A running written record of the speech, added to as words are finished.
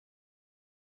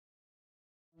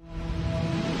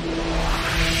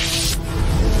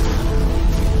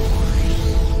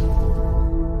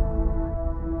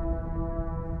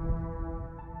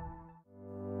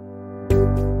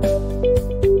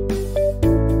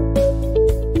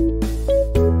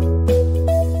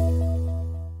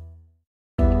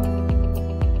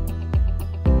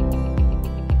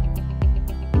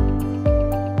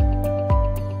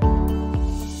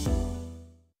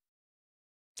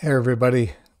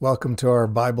everybody. Welcome to our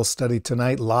Bible study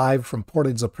tonight, live from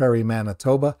Portage la Prairie,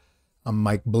 Manitoba. I'm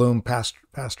Mike Bloom,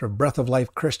 pastor of Breath of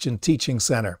Life Christian Teaching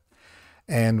Center.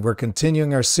 And we're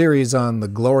continuing our series on the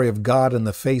glory of God in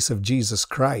the face of Jesus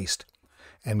Christ.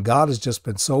 And God has just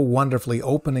been so wonderfully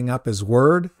opening up His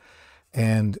Word,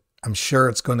 and I'm sure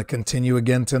it's going to continue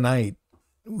again tonight.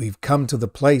 We've come to the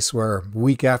place where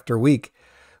week after week,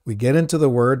 we get into the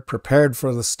Word, prepared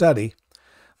for the study,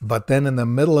 but then in the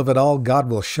middle of it all, God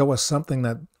will show us something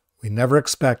that we never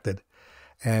expected.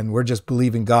 And we're just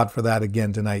believing God for that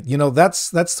again tonight. You know,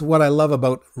 that's what I love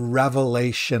about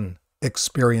revelation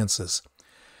experiences.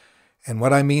 And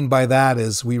what I mean by that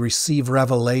is we receive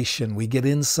revelation. We get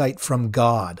insight from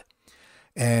God.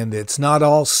 And it's not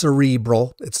all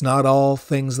cerebral. It's not all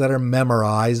things that are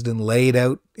memorized and laid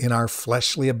out in our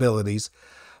fleshly abilities.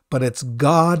 But it's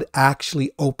God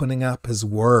actually opening up His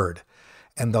Word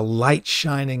and the light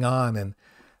shining on. And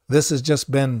this has just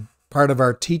been part of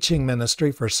our teaching ministry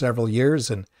for several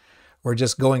years. And we're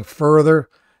just going further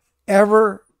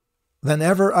than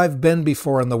ever I've been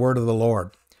before in the Word of the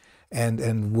Lord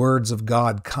and words of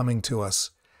God coming to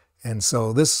us. And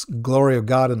so this Glory of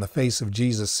God in the Face of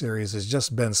Jesus series has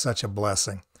just been such a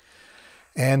blessing.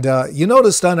 And you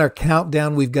noticed on our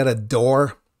countdown, we've got a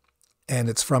door, and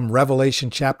it's from Revelation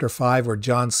chapter 5, where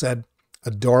John said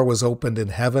a door was opened in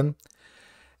heaven.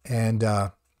 And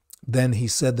then he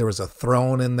said there was a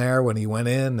throne in there when he went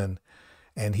in,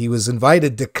 and he was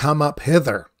invited to come up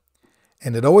hither.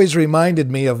 And it always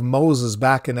reminded me of Moses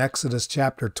back in Exodus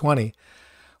chapter 20,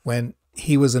 when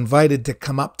he was invited to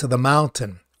come up to the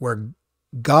mountain, where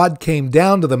God came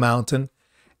down to the mountain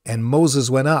and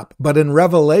Moses went up. But in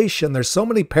Revelation, there's so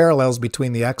many parallels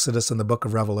between the Exodus and the book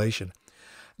of Revelation.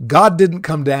 God didn't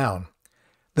come down.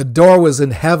 The door was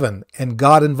in heaven, and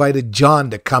God invited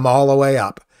John to come all the way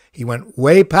up. He went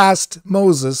way past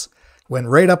Moses, went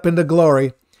right up into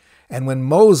glory. And when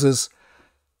Moses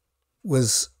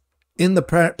was in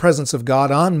the presence of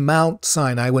God on Mount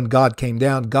Sinai, when God came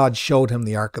down, God showed him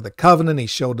the Ark of the Covenant. He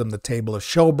showed him the table of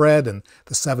showbread and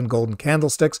the 7 golden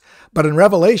candlesticks. But in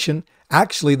Revelation,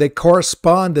 actually, they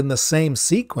correspond in the same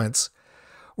sequence,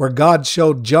 where God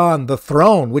showed John the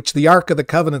throne, which the Ark of the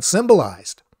Covenant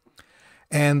symbolized,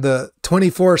 and the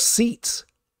 24 seats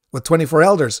with 24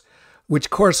 elders,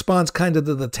 which corresponds kind of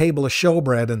to the table of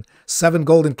showbread, and 7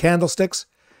 golden candlesticks.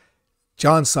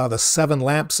 John saw the 7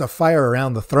 lamps of fire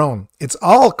around the throne. It's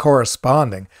all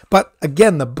corresponding. But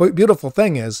again, the beautiful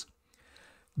thing is,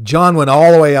 John went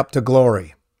all the way up to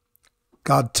glory.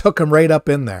 God took him right up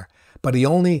in there, but he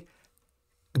only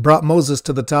brought Moses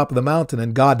to the top of the mountain,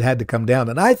 and God had to come down.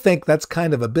 And I think that's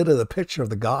kind of a bit of the picture of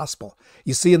the gospel.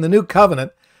 You see, in the new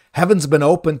covenant, heaven's been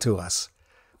opened to us,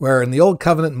 where in the old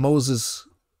covenant, Moses,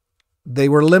 they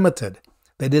were limited.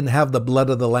 They didn't have the blood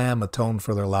of the Lamb atone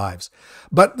for their lives.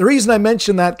 But the reason I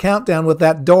mentioned that countdown with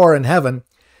that door in heaven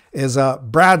is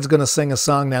Brad's going to sing a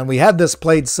song now. And we had this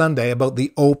played Sunday about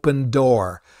the open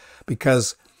door,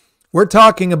 because we're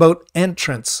talking about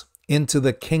entrance into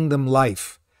the kingdom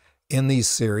life in these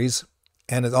series.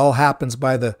 And it all happens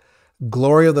by the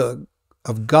glory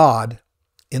of God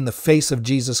in the face of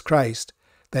Jesus Christ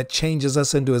that changes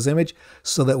us into His image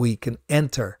so that we can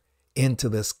enter into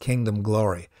this kingdom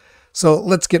glory. So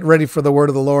let's get ready for the word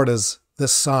of the Lord as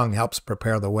this song helps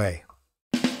prepare the way.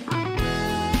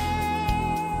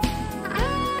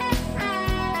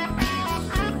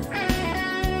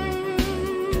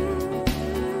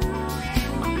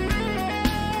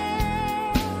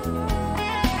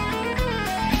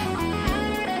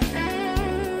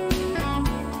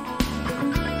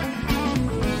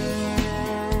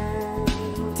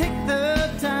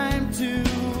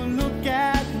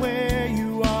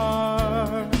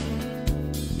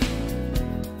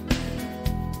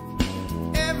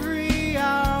 Every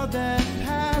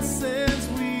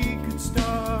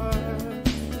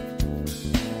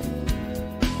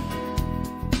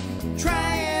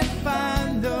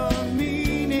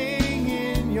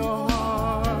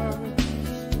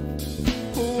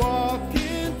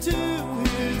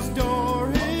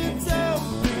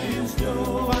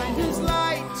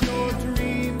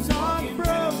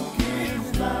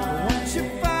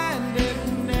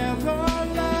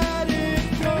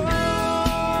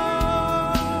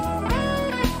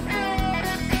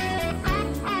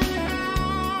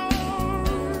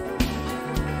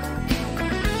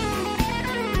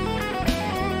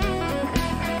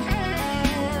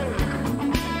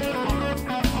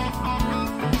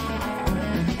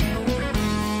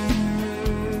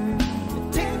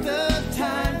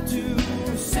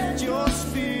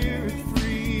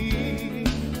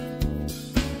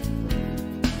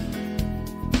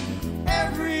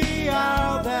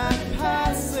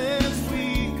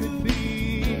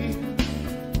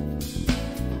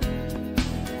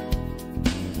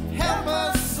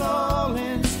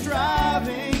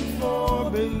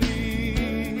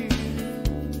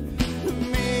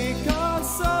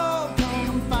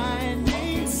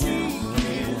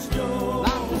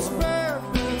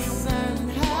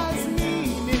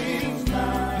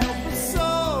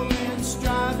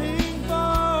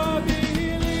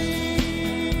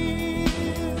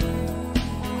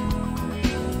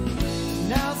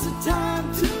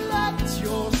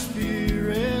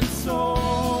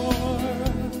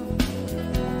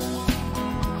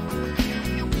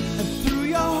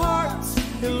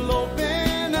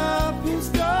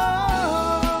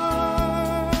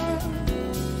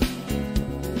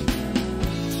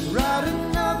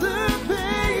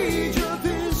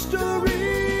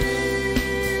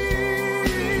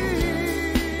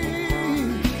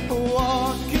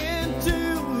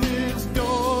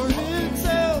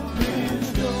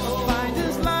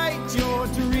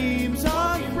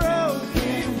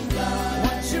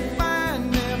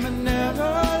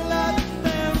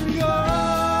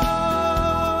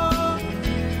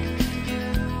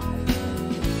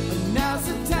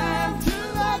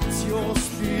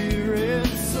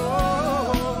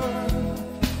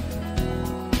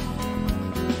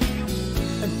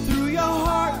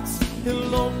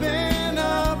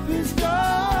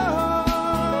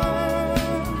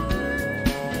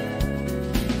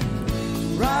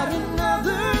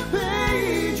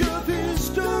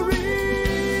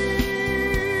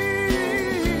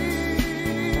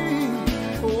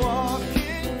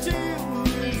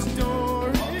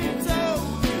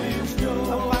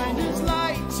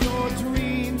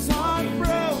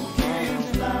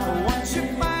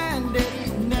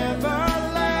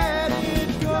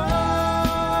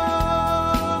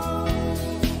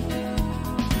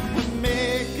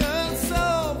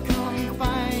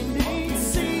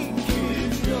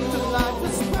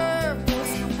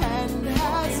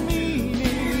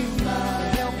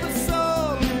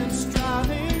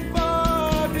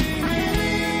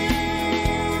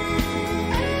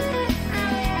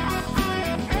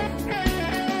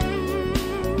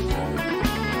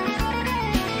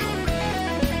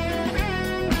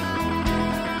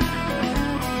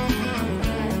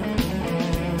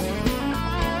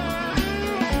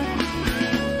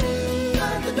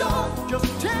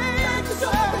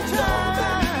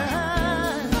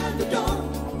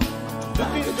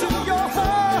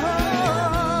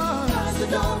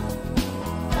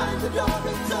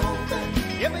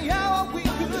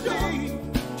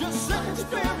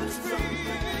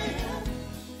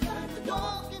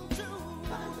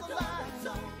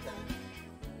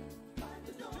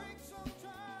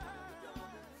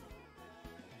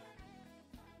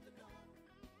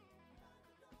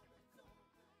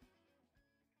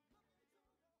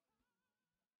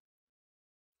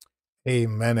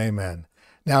Amen, amen.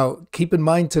 Now, keep in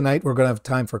mind tonight we're going to have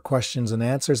time for questions and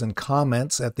answers and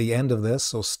comments at the end of this,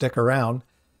 so stick around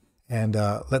and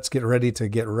let's get ready to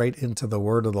get right into the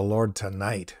word of the Lord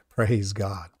tonight. Praise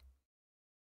God.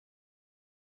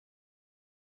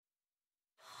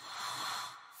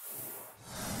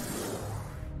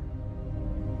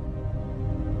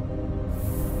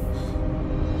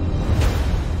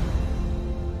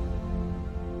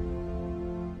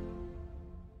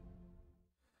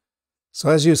 So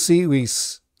as you see, we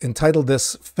entitled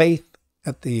this Faith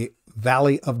at the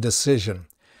Valley of Decision.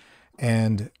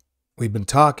 And we've been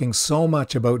talking so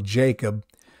much about Jacob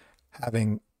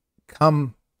having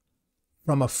come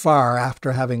from afar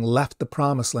after having left the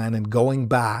promised land and going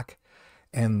back,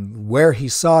 and where he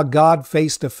saw God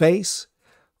face to face,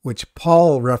 which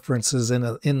Paul references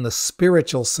in the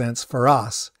spiritual sense for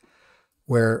us,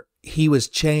 where he was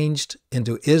changed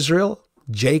into Israel,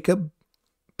 Jacob.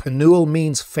 Penuel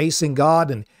means facing God,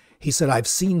 and he said, I've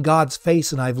seen God's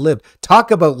face and I've lived.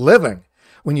 Talk about living.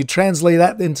 When you translate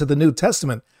that into the New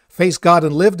Testament, face God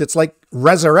and lived, it's like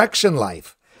resurrection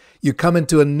life. You come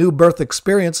into a new birth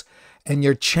experience and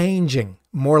you're changing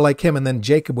more like him. And then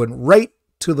Jacob went right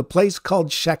to the place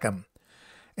called Shechem.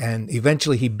 And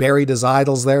eventually he buried his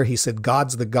idols there. He said,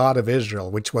 God's the God of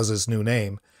Israel, which was his new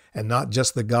name, and not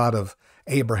just the God of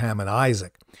Abraham and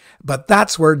Isaac. But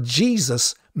that's where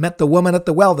Jesus met the woman at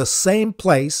the well, the same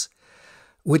place,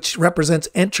 which represents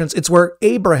entrance. It's where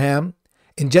Abraham,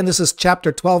 in Genesis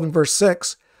chapter 12 and verse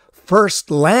 6,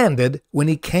 first landed when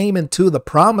he came into the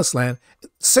promised land.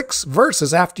 6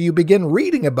 verses after you begin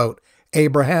reading about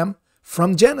Abraham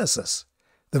from Genesis,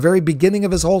 the very beginning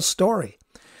of his whole story.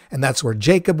 And that's where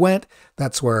Jacob went.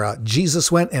 That's where Jesus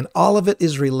went. And all of it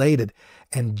is related.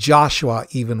 And Joshua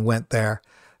even went there,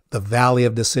 the Valley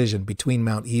of Decision between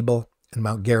Mount Ebal and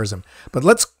Mount Gerizim. But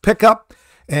let's pick up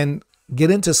and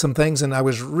get into some things. And I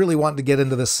was really wanting to get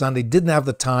into this Sunday. Didn't have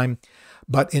the time.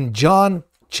 But in John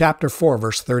chapter 4,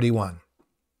 verse 31,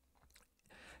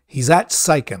 he's at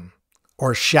Sychem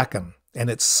or Shechem. And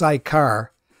it's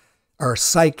Sychar or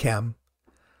Sychem.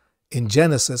 In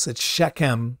Genesis, it's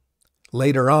Shechem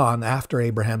later on after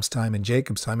Abraham's time and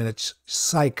Jacob's time. And it's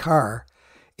Sychar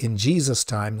in Jesus'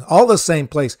 time. All the same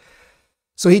place.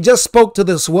 So he just spoke to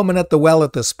this woman at the well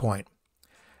at this point.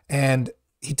 And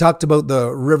he talked about the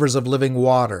rivers of living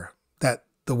water, that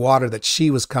the water that she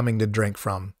was coming to drink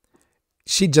from.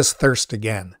 She'd just thirst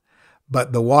again.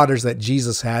 But the waters that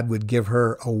Jesus had would give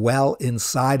her a well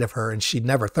inside of her, and she'd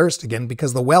never thirst again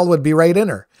because the well would be right in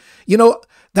her. You know,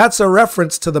 that's a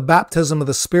reference to the baptism of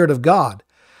the Spirit of God.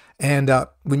 And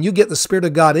when you get the Spirit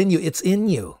of God in you, it's in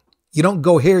you. You don't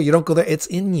go here, you don't go there, it's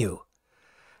in you.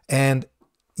 And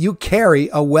you carry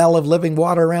a well of living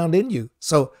water around in you.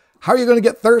 So how are you going to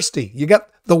get thirsty? You got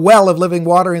the well of living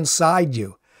water inside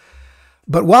you.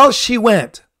 But while she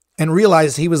went and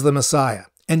realized he was the Messiah,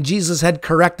 and Jesus had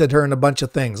corrected her in a bunch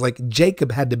of things, like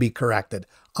Jacob had to be corrected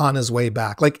on his way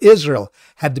back, like Israel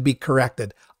had to be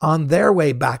corrected on their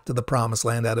way back to the promised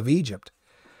land out of Egypt.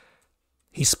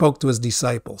 He spoke to his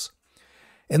disciples.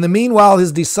 In the meanwhile,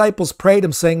 his disciples prayed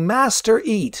him, saying, Master,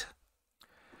 eat.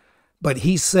 But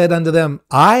he said unto them,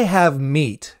 I have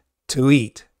meat to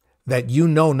eat that you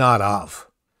know not of.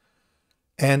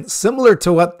 And similar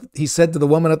to what he said to the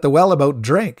woman at the well about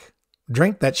drink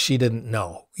that she didn't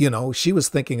know. You know, she was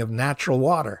thinking of natural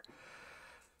water.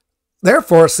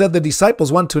 Therefore said the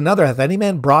disciples one to another, hath any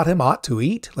man brought him aught to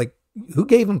eat? Like, who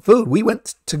gave him food? We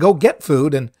went to go get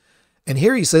food, and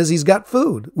here he says he's got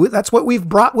food. That's what we've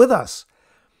brought with us.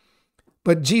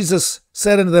 But Jesus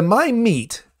said unto them, my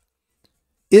meat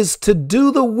is to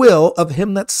do the will of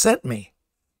him that sent me,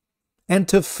 and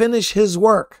to finish his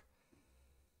work.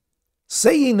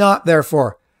 Say ye not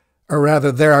therefore, or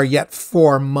rather there are yet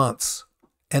 4 months,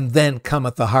 and then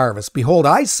cometh the harvest. Behold,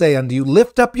 I say unto you,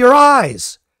 lift up your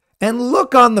eyes, and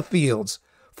look on the fields,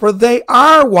 for they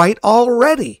are white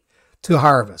already to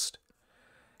harvest.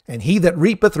 And he that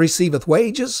reapeth receiveth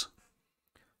wages,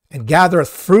 and gathereth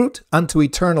fruit unto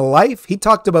eternal life. He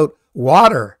talked about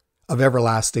water of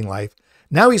everlasting life.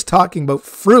 Now he's talking about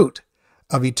fruit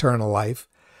of eternal life,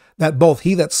 that both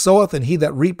he that soweth and he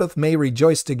that reapeth may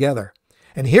rejoice together.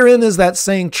 And herein is that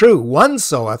saying true, one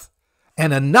soweth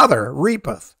and another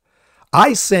reapeth.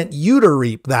 I sent you to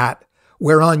reap that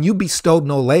whereon you bestowed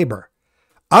no labor.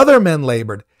 Other men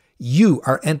labored, you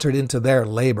are entered into their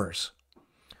labors.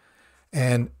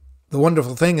 And the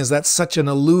wonderful thing is that's such an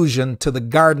allusion to the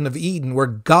Garden of Eden, where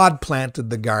God planted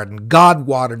the garden, God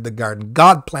watered the garden,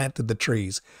 God planted the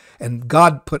trees, and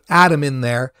God put Adam in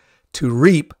there to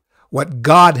reap what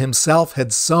God himself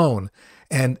had sown.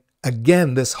 And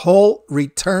Again, this whole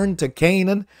return to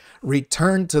Canaan,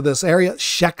 return to this area.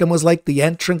 Shechem was like the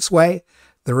entranceway.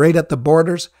 They're right at the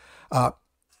borders.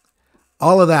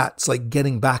 All of that, it's like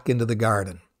getting back into the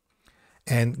garden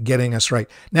and getting us right.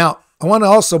 Now, I want to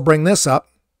also bring this up,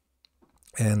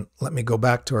 and let me go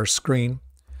back to our screen.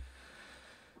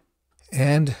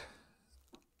 And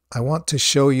I want to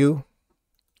show you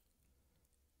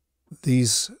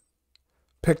these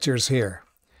pictures here.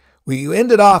 We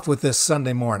ended off with this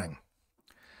Sunday morning.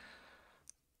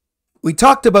 We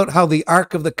talked about how the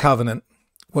Ark of the Covenant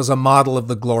was a model of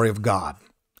the glory of God.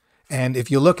 And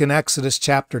if you look in Exodus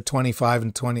chapter 25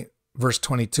 and verse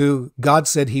 22, God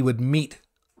said he would meet,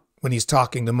 when he's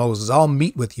talking to Moses, I'll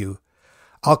meet with you.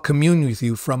 I'll commune with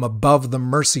you from above the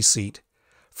mercy seat,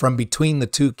 from between the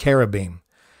two cherubim.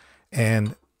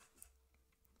 And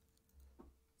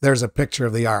there's a picture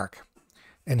of the ark.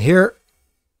 And here,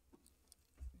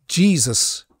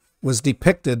 Jesus was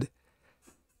depicted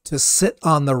to sit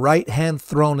on the right-hand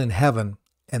throne in heaven.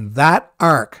 And that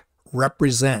ark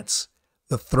represents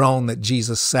the throne that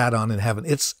Jesus sat on in heaven.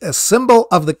 It's a symbol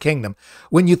of the kingdom.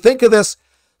 When you think of this,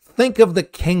 think of the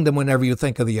kingdom whenever you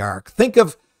think of the ark. Think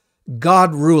of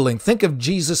God ruling. Think of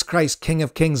Jesus Christ, King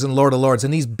of Kings and Lord of Lords.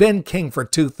 And he's been king for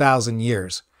 2,000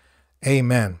 years.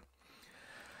 Amen.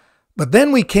 But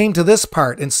then we came to this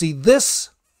part, and see, this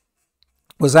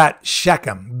was at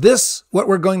Shechem. This, what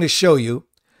we're going to show you,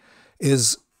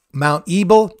 is Mount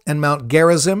Ebal and Mount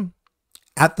Gerizim,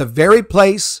 at the very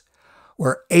place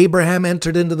where Abraham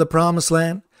entered into the promised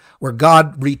land, where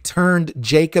God returned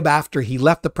Jacob after he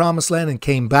left the promised land and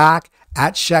came back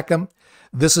at Shechem.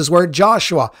 This is where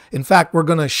Joshua, in fact, we're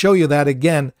going to show you that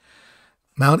again.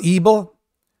 Mount Ebal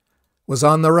was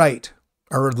on the right,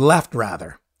 or left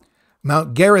rather.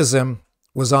 Mount Gerizim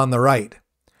was on the right.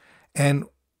 And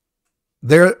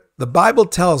there, the Bible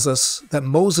tells us that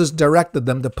Moses directed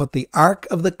them to put the Ark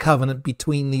of the Covenant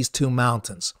between these two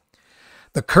mountains.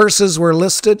 The curses were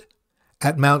listed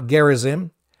at Mount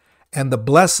Gerizim, and the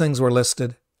blessings were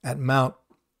listed at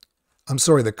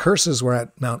the curses were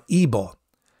at Mount Ebal,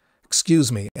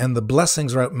 and the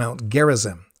blessings were at Mount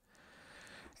Gerizim.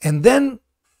 And then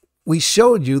we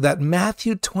showed you that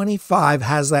Matthew 25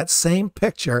 has that same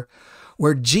picture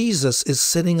where Jesus is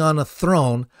sitting on a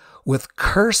throne with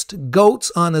cursed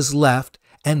goats on his left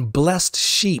and blessed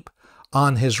sheep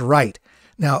on his right.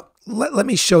 Now, let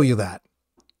me show you that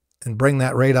and bring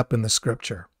that right up in the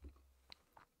scripture.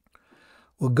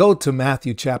 We'll go to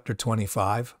Matthew chapter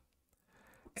 25,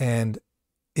 and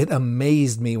it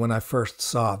amazed me when I first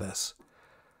saw this.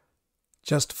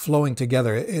 Just flowing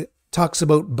together. It talks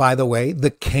about, by the way, the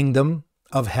kingdom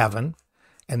of heaven,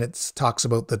 and it talks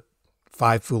about the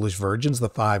 5 foolish virgins, the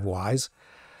 5 wise.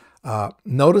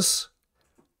 Notice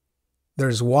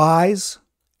there's wise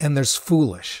and there's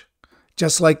foolish,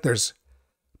 just like there's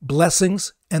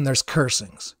blessings and there's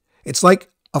cursings. It's like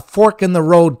a fork in the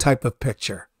road type of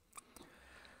picture.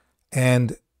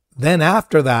 And then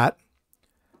after that,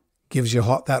 gives you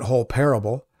that whole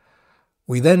parable.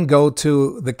 We then go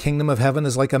to the kingdom of heaven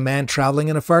is like a man traveling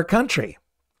in a far country.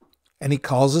 And he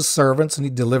calls his servants and he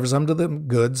delivers them to them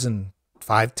goods, and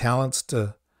 5 talents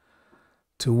to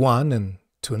one, and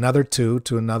to another 2,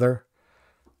 to another,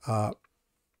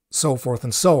 so forth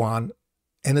and so on.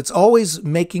 And it's always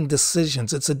making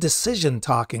decisions. It's a decision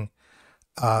talking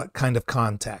kind of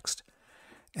context.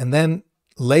 And then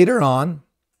later on,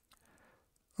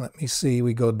 let me see,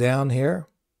 we go down here.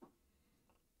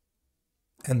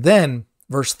 And then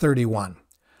verse 31,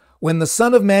 when the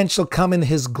Son of Man shall come in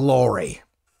his glory.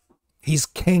 He's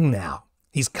king now.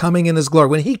 He's coming in his glory.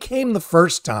 When he came the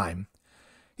first time,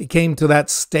 he came to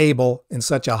that stable in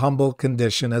such a humble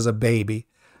condition as a baby,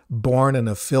 born in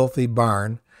a filthy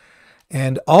barn.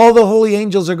 And all the holy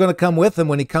angels are going to come with him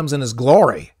when he comes in his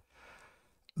glory.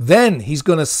 Then he's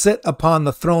going to sit upon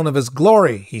the throne of his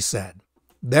glory, he said.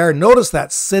 There, notice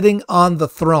that, sitting on the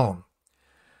throne.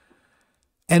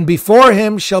 And before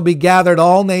him shall be gathered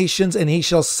all nations, and he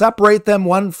shall separate them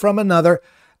one from another,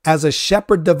 as a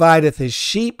shepherd divideth his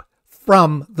sheep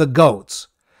from the goats.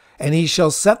 And he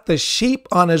shall set the sheep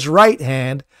on his right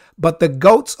hand, but the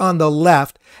goats on the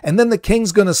left. And then the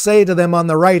king's going to say to them on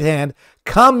the right hand,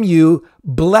 come you,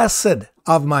 blessed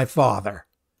of my Father.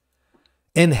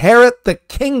 Inherit the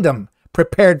kingdom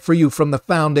prepared for you from the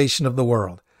foundation of the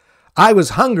world. I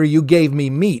was hungry, you gave me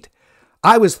meat.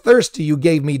 I was thirsty, you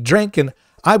gave me drink. And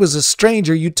I was a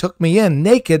stranger, you took me in.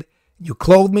 Naked, you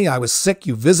clothed me. I was sick,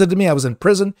 you visited me. I was in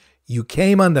prison, you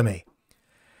came unto me.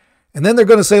 And then they're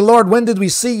going to say, Lord, when did we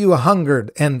see you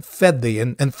hungered and fed thee,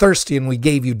 and thirsty, and we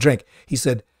gave you drink? He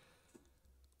said,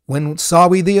 when saw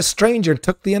we thee a stranger and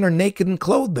took thee in, or naked and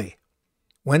clothed thee?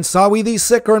 When saw we thee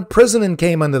sick or in prison and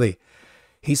came unto thee?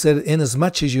 He said,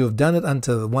 inasmuch as you have done it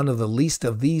unto one of the least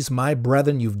of these, my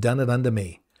brethren, you've done it unto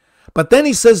me. But then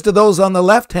he says to those on the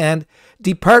left hand,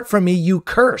 depart from me, you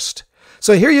cursed.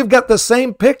 So here you've got the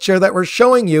same picture that we're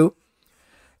showing you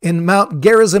in Mount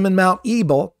Gerizim and Mount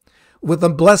Ebal with the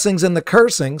blessings and the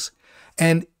cursings.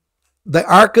 And the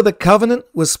Ark of the Covenant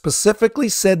was specifically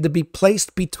said to be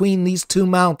placed between these two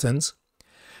mountains,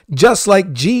 just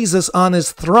like Jesus on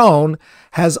his throne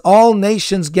has all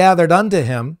nations gathered unto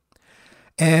him.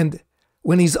 And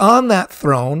when he's on that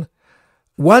throne,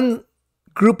 one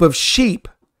group of sheep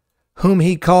whom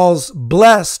he calls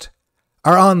blessed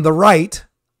are on the right,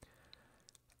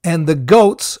 and the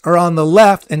goats are on the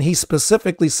left. And he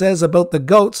specifically says about the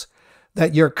goats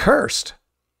that you're cursed.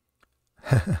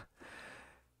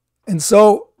 And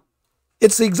so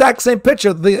it's the exact same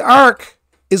picture. The ark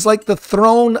is like the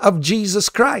throne of Jesus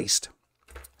Christ.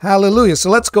 Hallelujah.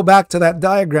 So let's go back to that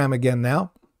diagram again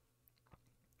now.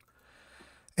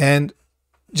 And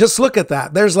just look at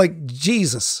that. There's like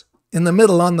Jesus in the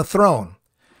middle on the throne.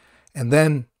 And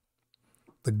then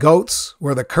the goats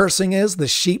where the cursing is, the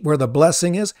sheep where the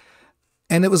blessing is.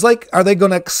 And it was like, are they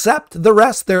going to accept the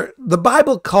rest? The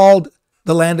Bible called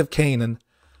the land of Canaan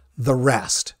the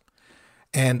rest,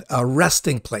 and a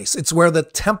resting place. It's where the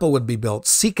temple would be built.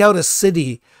 Seek out a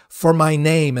city for my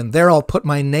name, and there I'll put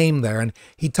my name there. And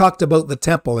he talked about the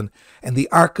temple, and the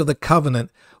Ark of the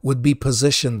Covenant would be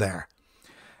positioned there.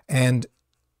 And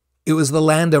it was the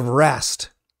land of rest.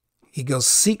 He goes,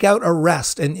 seek out a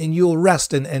rest, and you'll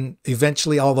rest. And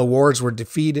eventually all the wars were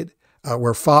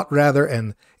fought,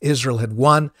 and Israel had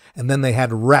won, and then they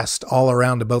had rest all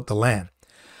around about the land.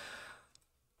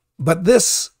 But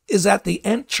this is at the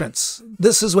entrance.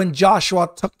 This is when Joshua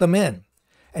took them in,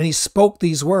 and he spoke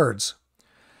these words.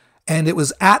 And it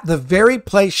was at the very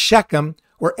place, Shechem,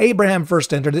 where Abraham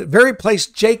first entered, the very place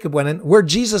Jacob went in, where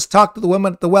Jesus talked to the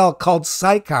woman at the well, called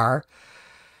Sychar.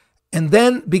 And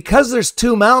then, because there's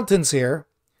two mountains here,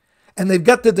 and they've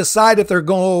got to decide if they're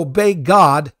going to obey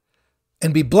God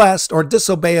and be blessed, or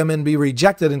disobey him and be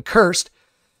rejected and cursed,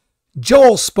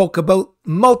 Joel spoke about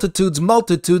multitudes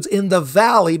in the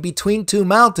valley between two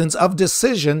mountains of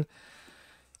decision.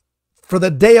 For the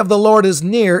day of the Lord is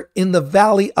near in the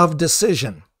valley of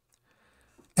decision.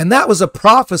 And that was a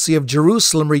prophecy of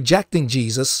Jerusalem rejecting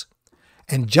Jesus,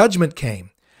 and judgment came.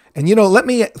 And let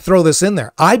me throw this in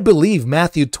there. I believe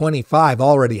Matthew 25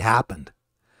 already happened.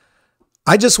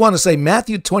 I just want to say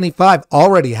Matthew 25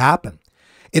 already happened.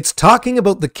 It's talking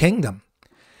about the kingdom.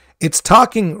 It's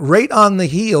talking right on the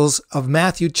heels of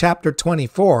Matthew chapter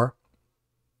 24.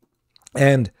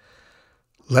 And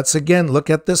let's again look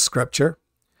at this scripture.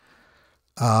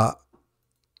 In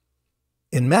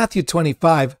Matthew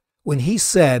 25, when he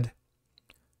said,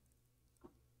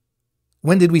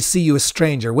 when did we see you a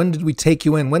stranger? When did we take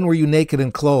you in? When were you naked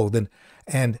and clothed?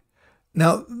 And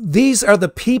now these are the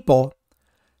people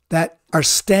that are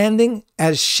standing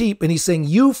as sheep. And he's saying,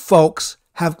 you folks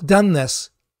have done this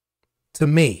to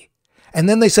me. And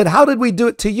then they said, how did we do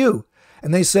it to you?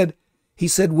 And he said,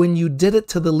 when you did it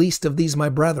to the least of these, my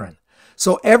brethren.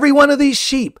 So every one of these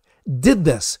sheep did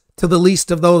this to the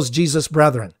least of those Jesus'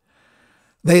 brethren.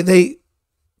 They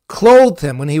clothed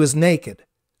him when he was naked.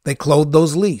 They clothed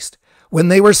those least. When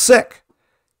they were sick,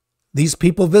 these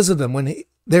people visited him. When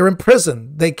they were in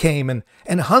prison, they came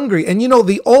and hungry. And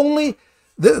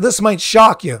this might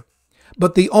shock you,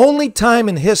 but the only time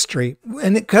in history,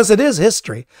 and because it is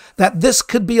history, that this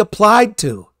could be applied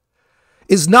to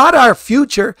is not our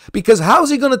future, because how's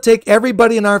he going to take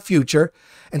everybody in our future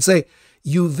and say,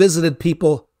 you visited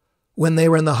people when they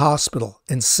were in the hospital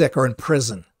and sick or in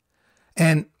prison?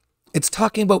 And it's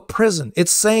talking about prison.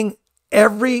 It's saying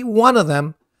every one of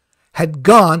them had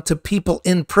gone to people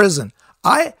in prison.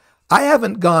 I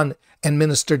haven't gone and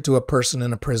ministered to a person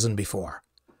in a prison before.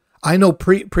 I know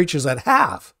preachers that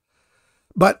have.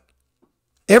 But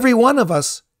every one of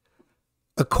us,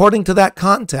 according to that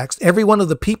context, every one of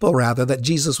the people, rather, that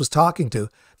Jesus was talking to,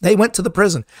 they went to the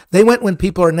prison. They went when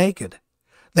people are naked.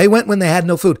 They went when they had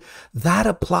no food. That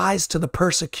applies to the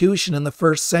persecution in the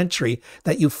first century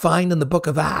that you find in the book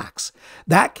of Acts.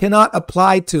 That cannot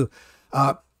apply to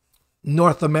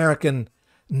North American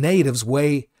natives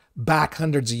way back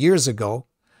hundreds of years ago,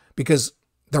 because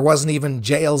there wasn't even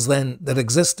jails then that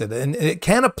existed. And it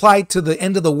can't apply to the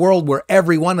end of the world where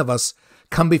every one of us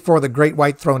come before the great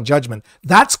white throne judgment.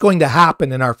 That's going to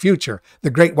happen in our future, the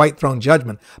great white throne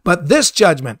judgment. But this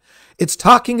judgment, it's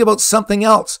talking about something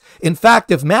else. In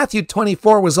fact, if Matthew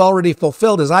 24 was already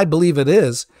fulfilled, as I believe it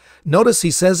is, notice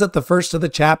he says at the first of the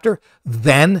chapter,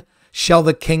 then shall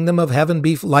the kingdom of heaven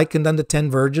be likened unto 10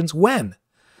 virgins. When?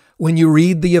 when you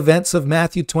read the events of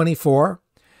Matthew 24,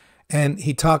 and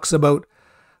he talks about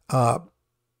the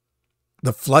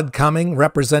flood coming,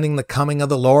 representing the coming of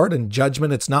the Lord and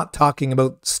judgment. It's not talking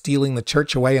about stealing the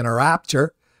church away in a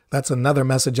rapture. That's another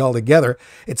message altogether.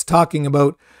 It's talking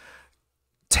about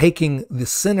taking the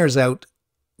sinners out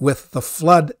with the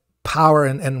flood power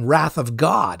and wrath of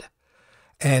God.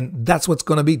 And that's what's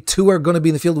going to be. Two are going to be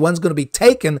in the field. One's going to be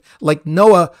taken, like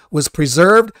Noah was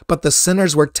preserved, but the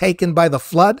sinners were taken by the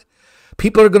flood.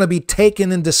 People are going to be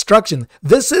taken in destruction.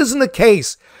 This isn't a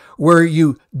case where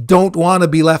you don't want to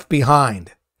be left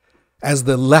behind, as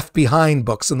the Left Behind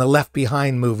books and the Left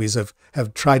Behind movies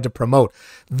have tried to promote.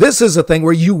 This is a thing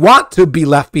where you want to be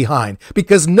left behind,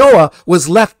 because Noah was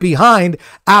left behind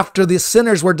after the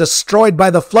sinners were destroyed by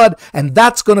the flood, and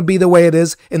that's going to be the way it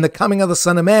is in the coming of the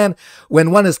Son of Man, when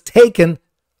one is taken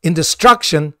in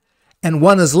destruction and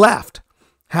one is left.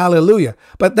 Hallelujah.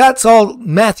 But that's all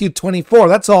Matthew 24.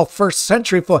 That's all first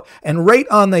century. And right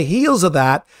on the heels of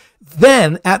that,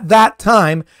 then at that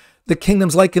time, the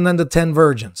kingdom's likened unto 10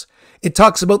 virgins. It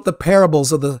talks about the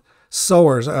parables of the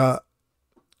sowers, or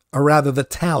rather the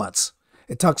talents.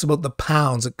 It talks about the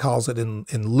pounds, it calls it in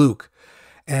Luke.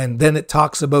 And then it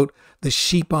talks about the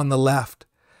sheep on the left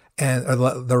and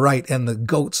or the right, and the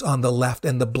goats on the left,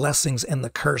 and the blessings and the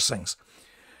cursings.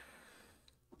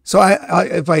 So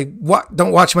if I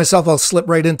don't watch myself, I'll slip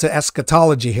right into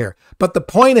eschatology here. But the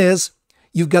point is,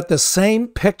 you've got the same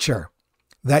picture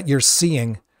that you're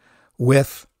seeing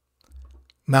with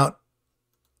Mount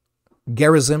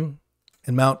Gerizim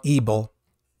and Mount Ebal,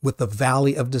 with the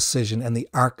Valley of Decision and the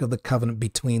Ark of the Covenant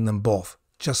between them both,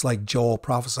 just like Joel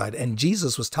prophesied. And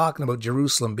Jesus was talking about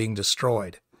Jerusalem being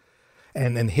destroyed.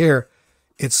 And here,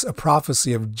 it's a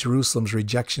prophecy of Jerusalem's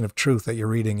rejection of truth that you're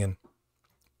reading in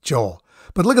Joel.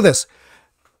 But look at this.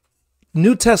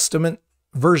 New Testament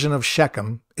version of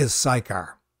Shechem is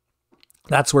Sychar.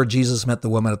 That's where Jesus met the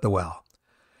woman at the well.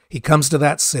 He comes to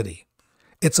that city.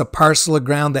 It's a parcel of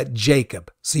ground that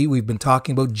Jacob, see, we've been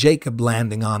talking about Jacob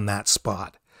landing on that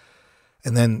spot.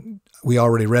 And then we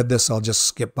already read this. I'll just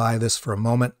skip by this for a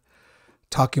moment.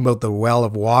 Talking about the well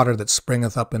of water that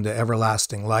springeth up into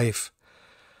everlasting life.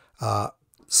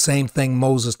 Same thing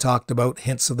Moses talked about,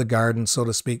 hints of the garden, so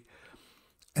to speak.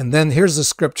 And then here's the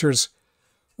scriptures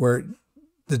where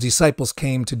the disciples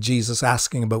came to Jesus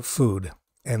asking about food.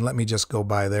 And let me just go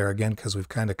by there again, because we've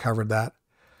kind of covered that.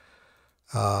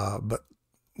 But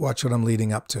watch what I'm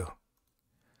leading up to.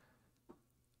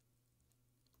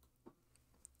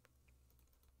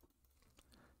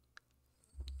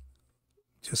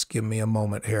 Just give me a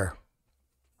moment here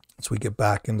as we get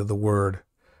back into the Word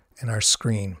and our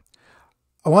screen.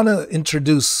 I want to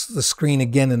introduce the screen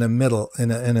again in a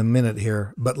minute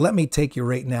here, but let me take you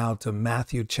right now to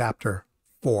Matthew chapter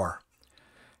 4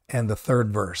 and the 3rd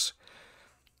verse.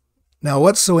 Now,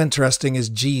 what's so interesting is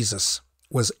Jesus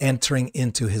was entering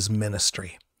into his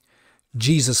ministry.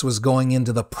 Jesus was going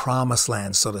into the promised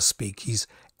land, so to speak. He's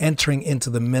entering into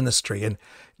the ministry. And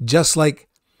just like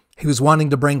he was wanting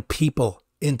to bring people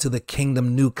into the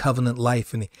kingdom, new covenant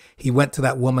life, and he went to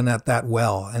that woman at that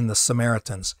well and the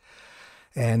Samaritans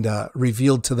and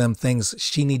revealed to them things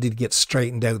she needed to get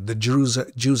straightened out. The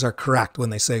Jews are correct when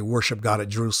they say worship God at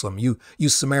Jerusalem. You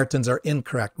Samaritans are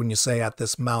incorrect when you say at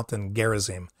this mountain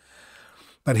Gerizim.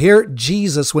 But here,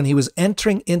 Jesus, when he was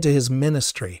entering into his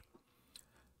ministry,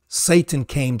 Satan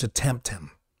came to tempt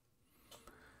him.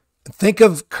 Think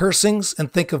of cursings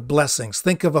and think of blessings.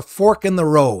 Think of a fork in the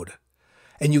road.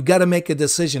 And you've got to make a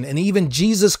decision. And even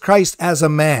Jesus Christ as a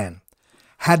man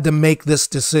had to make this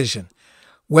decision,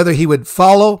 whether he would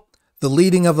follow the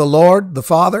leading of the Lord, the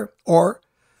Father, or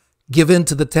give in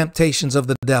to the temptations of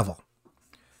the devil.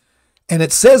 And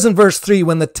it says in verse 3,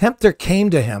 when the tempter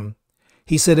came to him,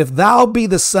 he said, if thou be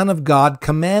the Son of God,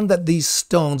 command that these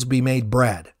stones be made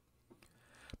bread.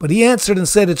 But he answered and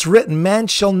said, it's written, man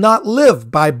shall not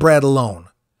live by bread alone,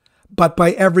 but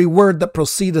by every word that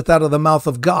proceedeth out of the mouth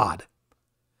of God.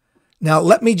 Now,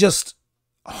 let me just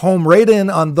home right in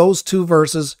on those two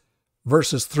verses,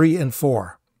 verses 3 and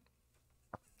 4.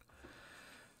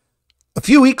 A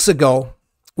few weeks ago,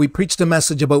 we preached a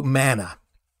message about manna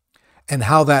and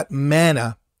how that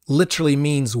manna literally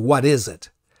means, what is it?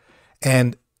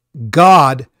 And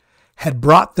God had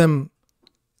brought them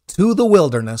to the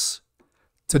wilderness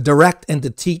to direct and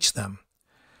to teach them.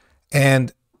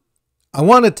 And I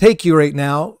want to take you right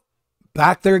now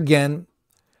back there again,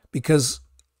 because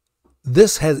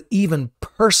this has even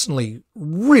personally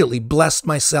really blessed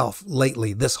myself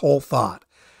lately, this whole thought.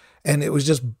 And it was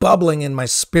just bubbling in my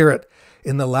spirit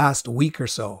in the last week or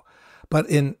so. But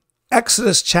in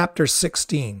Exodus chapter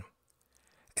 16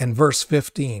 and verse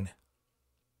 15,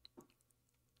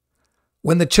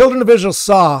 When the children of Israel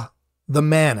saw the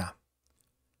manna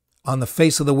on the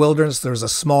face of the wilderness, there was a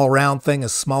small round thing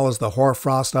as small as the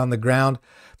hoarfrost on the ground.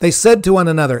 They said to one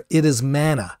another, "It is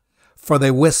manna," for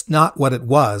they wist not what it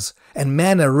was. And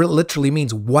manna literally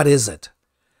means, what is it?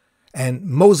 And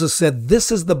Moses said,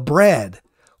 "This is the bread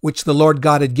which the Lord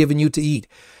God had given you to eat."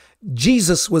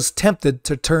 Jesus was tempted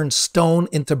to turn stone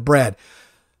into bread.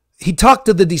 He talked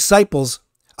to the disciples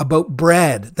about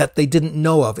bread that they didn't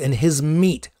know of, and his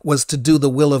meat was to do the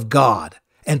will of God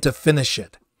and to finish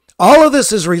it. All of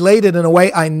this is related in a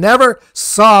way I never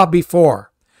saw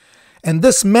before. And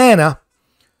this manna,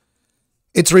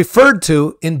 it's referred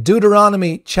to in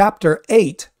Deuteronomy chapter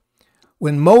 8,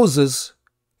 when Moses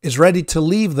is ready to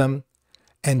leave them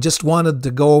and just wanted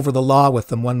to go over the law with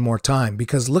them one more time.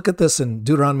 Because look at this in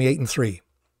Deuteronomy 8:3.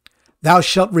 "Thou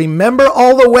shalt remember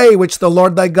all the way which the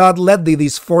Lord thy God led thee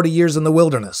these 40 years in the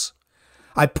wilderness.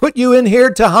 I put you in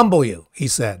here to humble you," he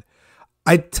said.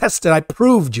 "I tested, I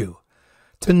proved you,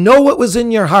 to know what was in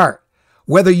your heart,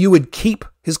 whether you would keep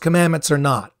his commandments or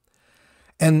not."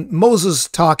 And Moses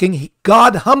talking,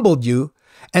 God humbled you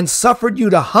and suffered you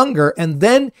to hunger, and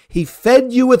then he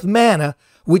fed you with manna,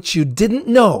 which you didn't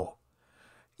know.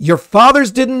 Your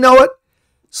fathers didn't know it,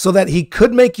 so that he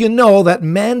could make you know that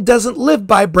man doesn't live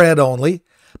by bread only,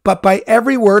 but by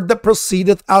every word that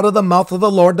proceedeth out of the mouth of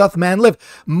the Lord doth man live.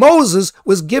 Moses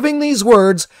was giving these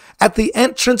words at the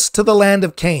entrance to the land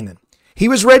of Canaan. He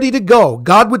was ready to go.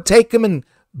 God would take him, and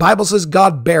the Bible says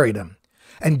God buried him.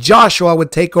 And Joshua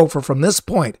would take over from this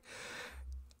point.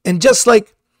 And just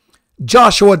like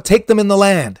Joshua would take them in the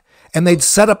land, and they'd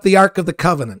set up the Ark of the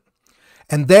Covenant.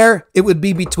 And there it would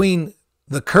be between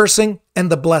the cursing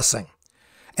and the blessing.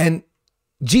 And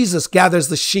Jesus gathers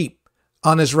the sheep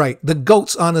on his right, the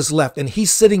goats on his left, and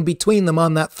he's sitting between them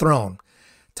on that throne,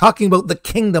 talking about the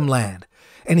kingdom land.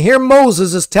 And here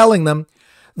Moses is telling them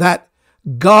that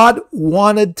God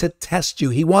wanted to test you.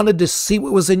 He wanted to see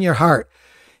what was in your heart.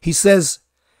 He says,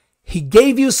 he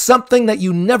gave you something that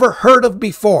you never heard of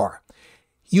before.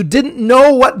 You didn't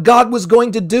know what God was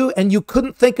going to do, and you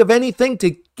couldn't think of anything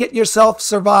to get yourself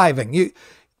surviving.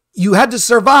 You had to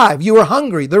survive. You were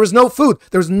hungry. There was no food.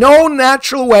 There was no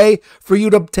natural way for you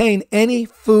to obtain any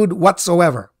food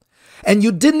whatsoever. And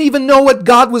you didn't even know what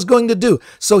God was going to do.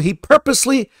 So he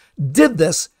purposely did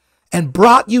this and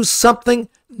brought you something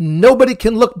nobody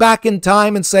can look back in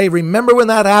time and say, remember when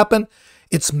that happened?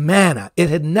 It's manna. It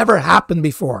had never happened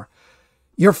before.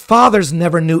 Your fathers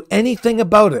never knew anything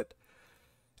about it.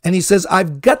 And he says,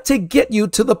 I've got to get you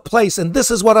to the place, and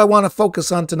this is what I want to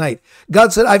focus on tonight.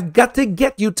 God said, I've got to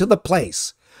get you to the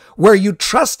place where you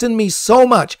trust in me so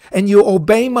much and you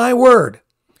obey my word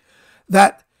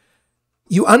that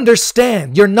you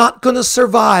understand you're not going to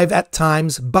survive at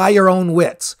times by your own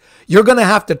wits. You're going to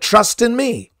have to trust in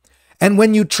me. And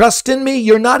when you trust in me,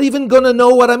 you're not even going to know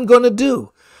what I'm going to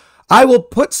do. I will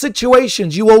put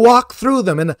situations, you will walk through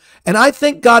them. And I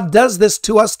think God does this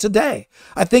to us today.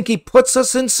 I think he puts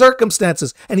us in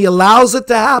circumstances and he allows it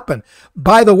to happen.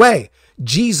 By the way,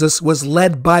 Jesus was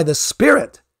led by the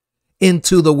Spirit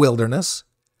into the wilderness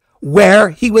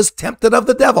where he was tempted of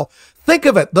the devil. Think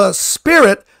of it. The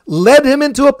Spirit led him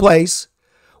into a place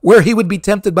where he would be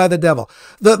tempted by the devil.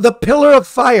 The pillar of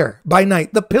fire by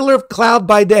night, the pillar of cloud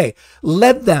by day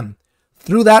led them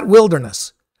through that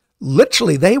wilderness.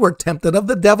 Literally, they were tempted of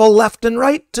the devil left and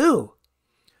right too.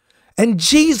 And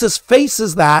Jesus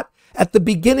faces that at the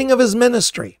beginning of his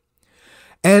ministry.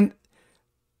 And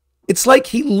it's like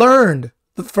he learned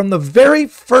from the very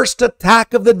first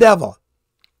attack of the devil,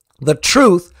 the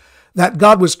truth that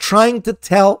God was trying to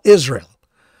tell Israel.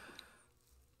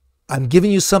 I'm giving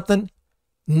you something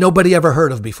nobody ever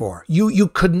heard of before. You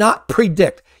could not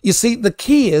predict. You see, the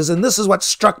key is, and this is what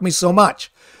struck me so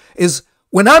much, is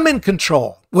when I'm in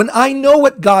control, when I know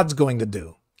what God's going to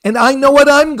do, and I know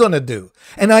what I'm going to do,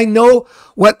 and I know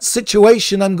what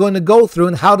situation I'm going to go through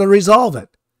and how to resolve it,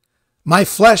 my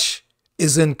flesh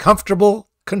is in comfortable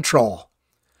control.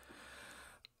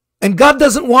 And God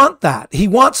doesn't want that. He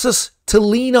wants us to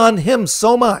lean on him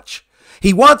so much.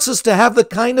 He wants us to have the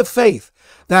kind of faith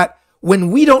that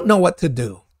when we don't know what to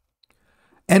do,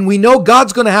 and we know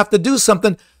God's going to have to do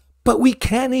something, but we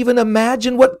can't even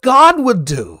imagine what God would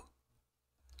do.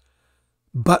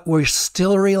 But we're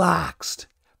still relaxed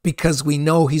because we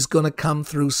know he's going to come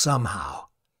through somehow.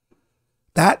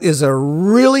 That is a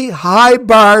really high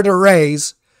bar to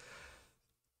raise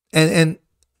and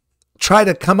try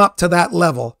to come up to that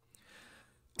level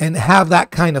and have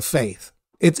that kind of faith.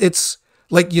 It's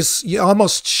like you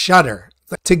almost shudder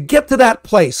to get to that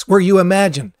place where you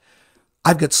imagine,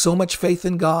 I've got so much faith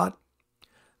in God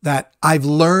that I've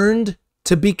learned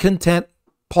to be content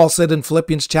Paul said in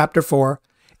Philippians chapter 4,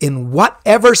 in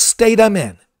whatever state I'm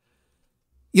in.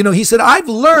 You know, he said, I've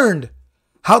learned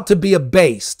how to be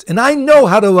abased, and I know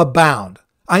how to abound.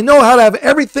 I know how to have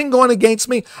everything going against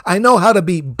me. I know how to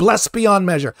be blessed beyond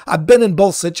measure. I've been in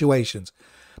both situations.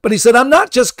 But he said, I'm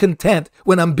not just content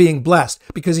when I'm being blessed,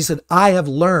 because he said, I have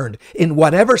learned in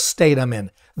whatever state I'm in,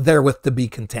 therewith to be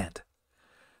content.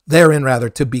 Therein, rather,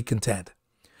 to be content.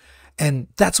 And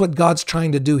that's what God's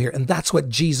trying to do here. And that's what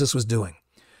Jesus was doing.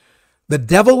 The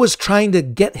devil was trying to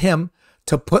get him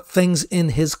to put things in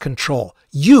his control.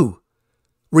 You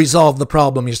resolve the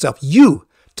problem yourself. You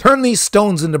turn these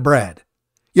stones into bread.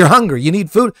 You're hungry. You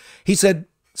need food. He said,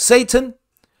 Satan,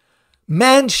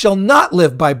 man shall not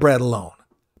live by bread alone,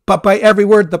 but by every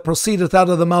word that proceedeth out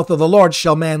of the mouth of the Lord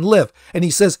shall man live. And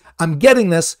he says, I'm getting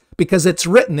this because it's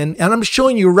written. And I'm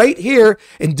showing you right here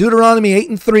in Deuteronomy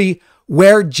 8:3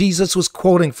 where Jesus was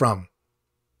quoting from.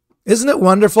 Isn't it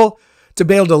wonderful to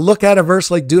be able to look at a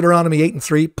verse like Deuteronomy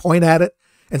 8:3, point at it,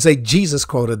 and say, Jesus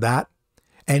quoted that,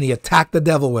 and he attacked the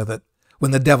devil with it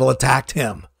when the devil attacked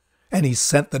him. And he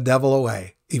sent the devil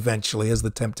away eventually as the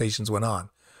temptations went on.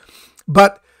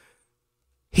 But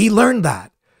he learned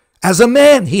that. As a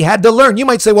man, he had to learn. You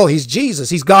might say, well, he's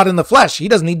Jesus. He's God in the flesh. He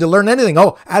doesn't need to learn anything.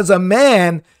 Oh, as a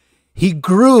man, he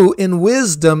grew in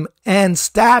wisdom and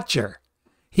stature.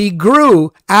 He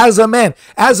grew as a man.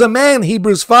 As a man,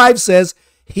 Hebrews 5 says,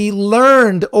 he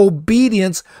learned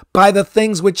obedience by the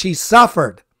things which he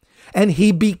suffered. And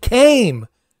he became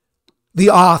the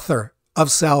author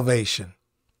of salvation.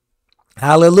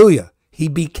 Hallelujah. He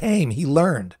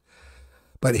learned.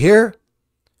 But here,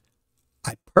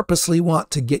 I purposely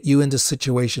want to get you into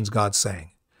situations, God's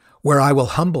saying, where I will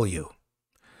humble you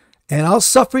and I'll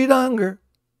suffer you to hunger.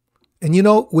 And you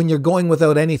know, when you're going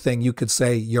without anything, you could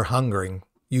say you're hungering.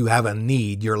 You have a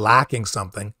need. You're lacking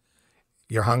something.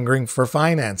 You're hungering for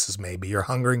finances, maybe. You're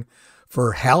hungering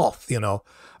for health, you know.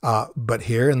 But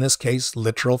here, in this case,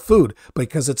 literal food,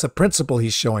 because it's a principle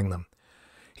he's showing them.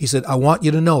 He said, I want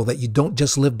you to know that you don't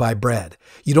just live by bread.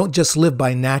 You don't just live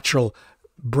by natural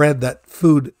bread, that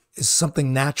food is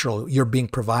something natural you're being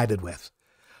provided with.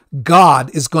 God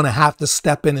is going to have to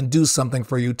step in and do something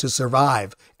for you to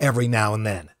survive every now and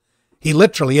then. He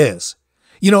literally is.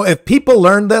 You know, if people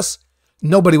learned this,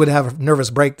 nobody would have nervous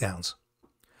breakdowns.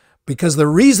 Because the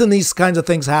reason these kinds of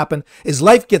things happen is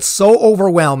life gets so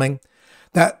overwhelming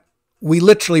that we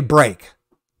literally break.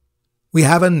 We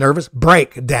have a nervous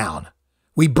breakdown.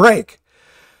 We break.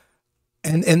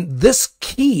 And this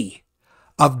key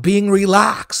of being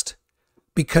relaxed,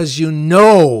 because you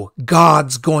know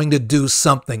God's going to do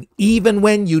something, even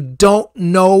when you don't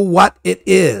know what it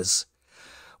is.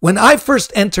 When I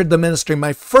first entered the ministry,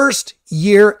 my first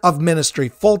year of ministry,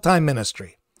 full-time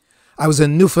ministry, I was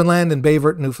in Newfoundland, in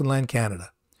Bayvert, Newfoundland,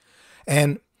 Canada.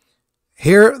 And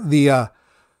here,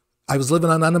 I was living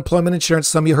on unemployment insurance.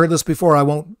 Some of you heard this before. I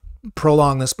won't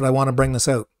prolong this, but I want to bring this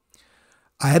out.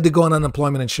 I had to go on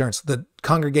unemployment insurance. The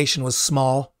congregation was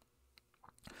small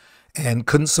and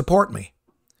couldn't support me.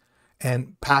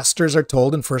 And pastors are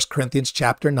told in 1 Corinthians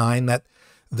chapter 9 that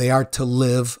they are to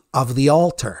live of the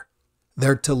altar.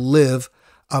 They're to live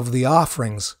of the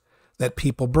offerings that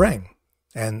people bring.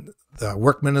 And the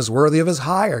workman is worthy of his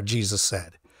hire, Jesus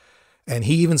said. And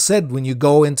he even said, when you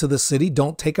go into the city,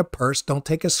 don't take a purse, don't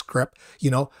take a scrip. You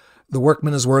know, the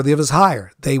workman is worthy of his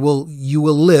hire. You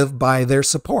will live by their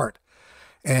support.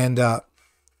 And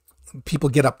people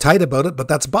get uptight about it, but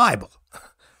that's Bible.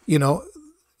 You know,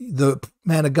 the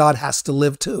man of God has to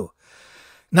live too.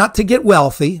 Not to get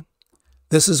wealthy.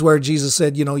 This is where Jesus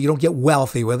said, you know, you don't get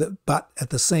wealthy with it, but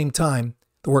at the same time,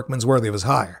 the workman's worthy of his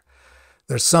hire.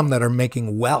 There's some that are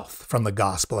making wealth from the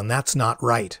gospel, and that's not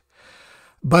right.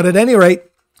 But at any rate,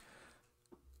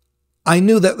 I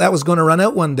knew that that was going to run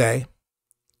out one day,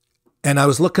 and I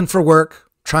was looking for work,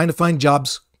 trying to find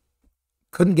jobs,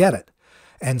 couldn't get it.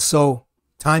 And so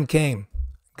time came,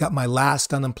 got my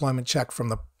last unemployment check from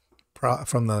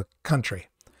the country.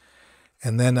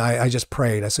 And then I just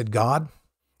prayed. I said, God,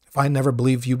 if I never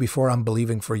believed you before, I'm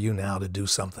believing for you now to do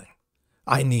something.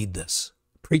 I need this.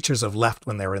 Preachers have left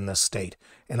when they're in this state,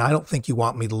 and I don't think you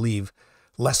want me to leave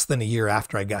less than a year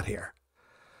after I got here.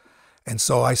 And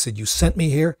so I said, you sent me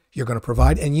here, you're going to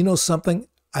provide. And you know something?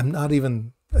 I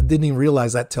didn't even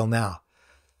realize that till now.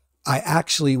 I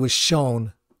actually was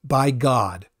shown by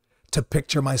God to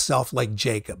picture myself like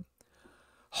Jacob,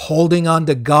 holding on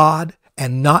to God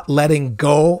and not letting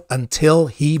go until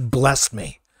he blessed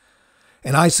me.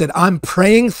 And I said, I'm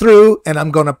praying through, and I'm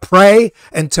going to pray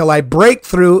until I break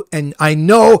through, and I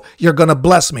know you're going to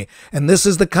bless me. And this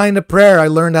is the kind of prayer I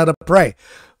learned how to pray.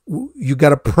 You got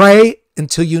to pray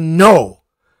until you know.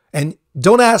 And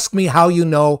Don't ask me how you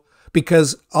know,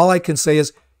 because all I can say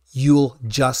is you'll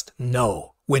just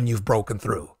know when you've broken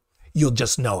through. You'll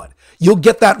just know it. You'll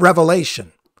get that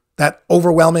revelation, that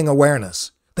overwhelming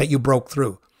awareness that you broke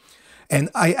through. And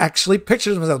I actually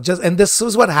pictured myself and this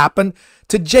was what happened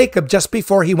to Jacob just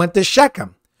before he went to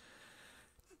Shechem.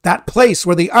 That place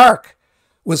where the ark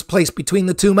was placed between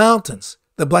the two mountains,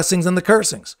 the blessings and the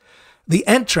cursings, the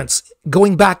entrance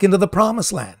going back into the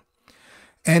promised land.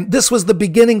 And this was the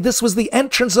beginning. This was the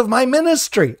entrance of my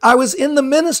ministry. I was in the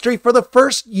ministry for the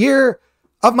first year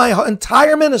of my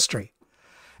entire ministry.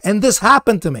 And this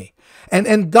happened to me.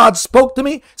 And God spoke to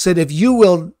me, said, if you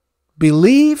will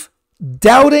believe,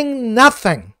 doubting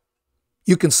nothing,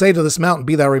 you can say to this mountain,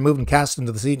 be thou removed and cast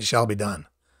into the sea, and it shall be done.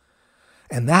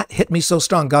 And that hit me so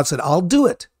strong. God said, I'll do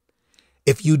it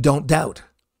if you don't doubt.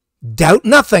 Doubt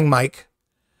nothing, Mike.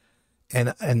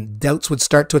 And doubts would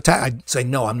start to attack. I'd say,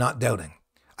 no, I'm not doubting.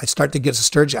 I'd start to get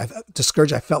discouraged.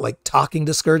 I felt like talking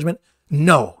discouragement.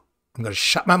 No, I'm going to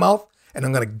shut my mouth and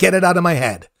I'm going to get it out of my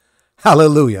head.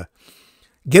 Hallelujah.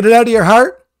 Get it out of your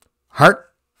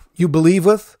heart you believe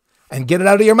with, and get it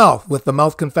out of your mouth with the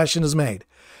mouth confession is made.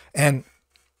 And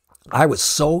I was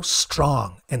so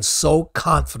strong and so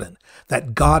confident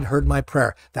that God heard my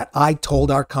prayer that I told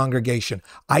our congregation,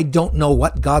 I don't know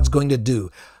what God's going to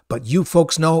do, but you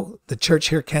folks know the church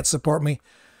here can't support me.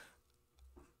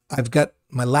 I've got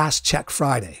my last check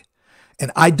Friday,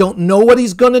 and I don't know what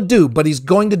he's going to do, but he's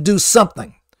going to do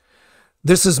something.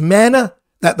 This is manna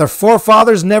that their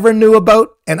forefathers never knew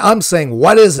about, and I'm saying,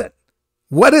 what is it?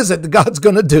 What is it that God's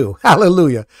going to do?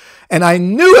 Hallelujah. And I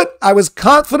knew it. I was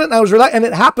confident. I was relaxed. And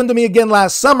it happened to me again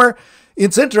last summer.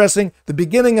 It's interesting. The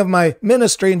beginning of my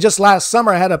ministry, and just last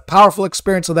summer, I had a powerful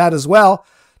experience of that as well.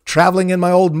 Traveling in my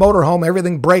old motorhome,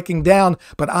 everything breaking down.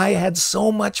 But I had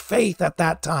so much faith at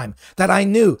that time that I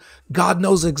knew God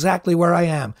knows exactly where I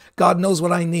am. God knows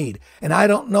what I need. And I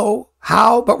don't know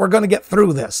how, but we're going to get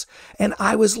through this. And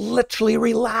I was literally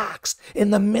relaxed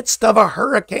in the midst of a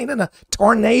hurricane and a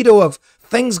tornado of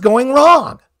things going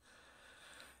wrong.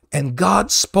 And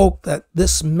God spoke that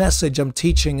this message I'm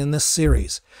teaching in this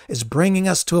series is bringing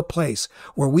us to a place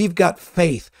where we've got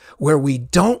faith, where we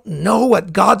don't know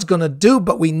what God's going to do,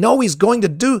 but we know he's going to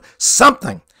do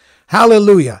something.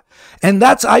 Hallelujah. And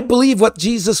that's, I believe, what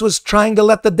Jesus was trying to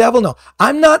let the devil know.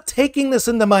 I'm not taking this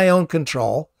into my own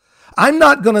control. I'm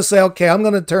not going to say, okay, I'm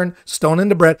going to turn stone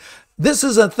into bread. This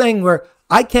is a thing where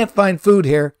I can't find food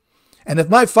here. And if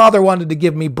my Father wanted to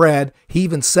give me bread, he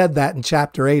even said that in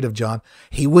chapter 8 of John,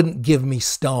 he wouldn't give me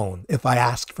stone if I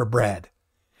asked for bread.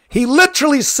 He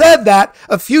literally said that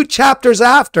a few chapters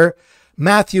after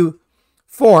Matthew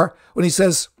 4, when he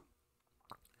says,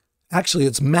 actually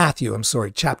it's Matthew,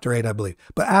 chapter 8, I believe.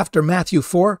 But after Matthew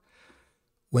 4,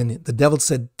 when the devil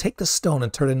said, take the stone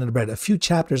and turn it into bread. A few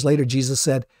chapters later, Jesus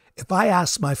said, if I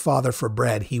asked my Father for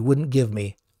bread, he wouldn't give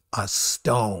me a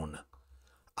stone.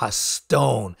 A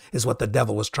stone is what the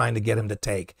devil was trying to get him to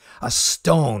take. A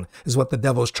stone is what the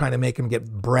devil was trying to make him get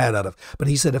bread out of. But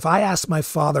he said, if I ask my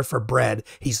Father for bread,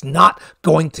 he's not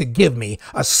going to give me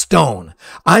a stone.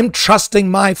 I'm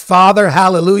trusting my Father.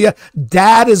 Hallelujah.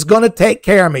 Dad is going to take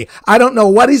care of me. I don't know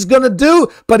what he's going to do,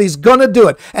 but he's going to do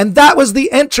it. And that was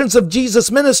the entrance of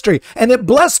Jesus' ministry. And it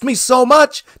blessed me so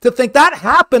much to think that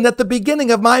happened at the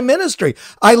beginning of my ministry.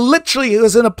 I literally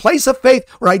was in a place of faith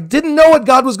where I didn't know what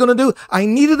God was going to do. I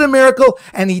needed a miracle,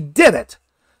 and he did it.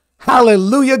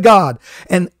 Hallelujah, God.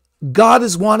 And God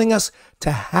is wanting us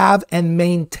to have and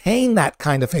maintain that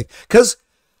kind of faith, because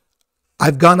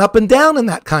I've gone up and down in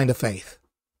that kind of faith.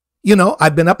 You know,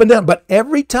 I've been up and down, but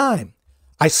every time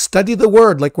I study the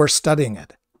word like we're studying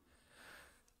it,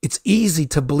 it's easy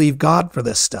to believe God for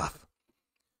this stuff.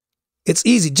 It's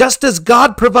easy. Just as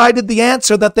God provided the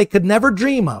answer that they could never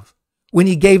dream of when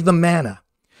he gave them manna.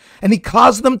 And he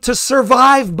caused them to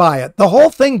survive by it. The whole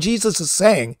thing Jesus is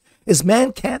saying is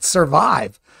man can't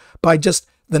survive by just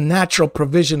the natural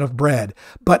provision of bread.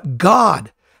 But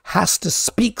God has to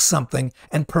speak something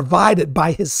and provide it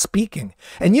by his speaking.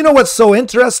 And you know what's so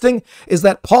interesting is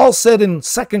that Paul said in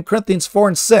 2 Corinthians 4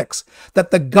 and 6 that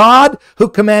the God who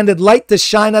commanded light to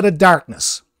shine out of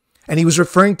darkness, and he was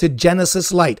referring to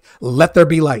Genesis light, let there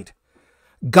be light.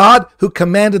 God, who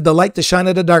commanded the light to shine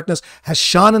out of darkness, has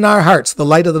shone in our hearts the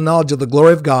light of the knowledge of the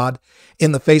glory of God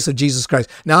in the face of Jesus Christ.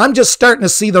 Now, I'm just starting to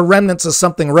see the remnants of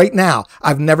something right now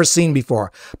I've never seen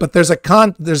before. But there's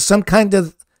some kind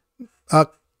of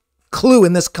clue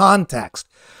in this context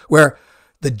where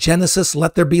the Genesis,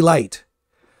 let there be light,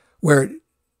 where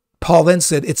Paul then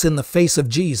said it's in the face of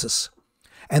Jesus.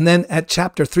 And then at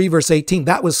chapter 3, verse 18,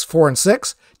 that was 4 and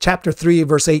 6. Chapter 3,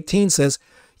 verse 18 says,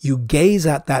 you gaze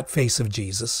at that face of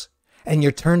Jesus, and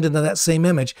you're turned into that same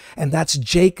image. And that's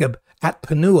Jacob at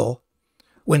Peniel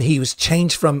when he was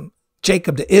changed from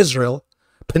Jacob to Israel.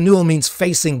 Peniel means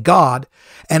facing God.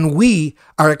 And we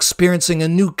are experiencing a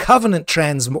new covenant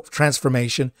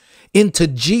transformation into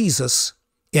Jesus'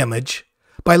 image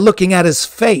by looking at his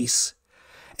face.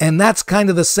 And that's kind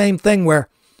of the same thing where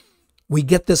we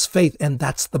get this faith, and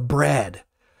that's the bread.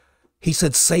 He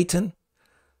said, Satan,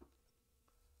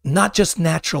 not just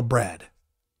natural bread.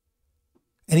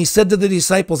 And he said to the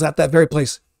disciples at that very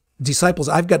place, disciples,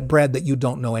 I've got bread that you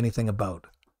don't know anything about.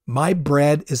 My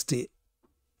bread is to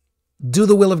do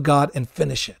the will of God and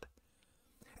finish it.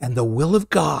 And the will of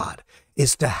God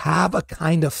is to have a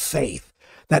kind of faith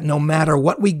that no matter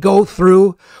what we go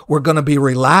through, we're going to be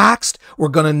relaxed. We're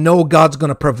going to know God's going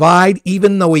to provide,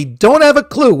 even though we don't have a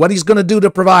clue what he's going to do to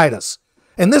provide us.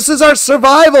 And this is our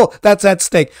survival that's at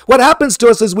stake. What happens to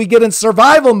us is we get in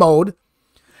survival mode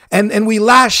and we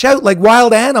lash out like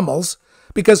wild animals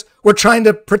because we're trying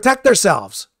to protect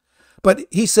ourselves. But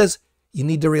he says, you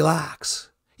need to relax.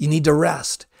 You need to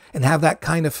rest and have that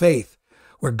kind of faith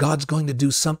where God's going to do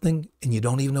something and you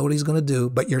don't even know what he's going to do,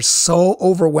 but you're so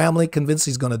overwhelmingly convinced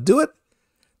he's going to do it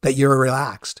that you're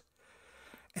relaxed.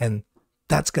 And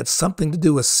that's got something to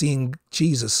do with seeing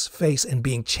Jesus' face and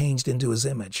being changed into his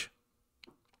image.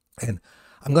 And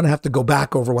I'm going to have to go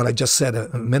back over what I just said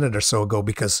a minute or so ago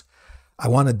because I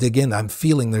want to dig in. I'm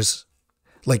feeling there's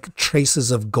like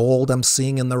traces of gold I'm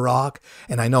seeing in the rock.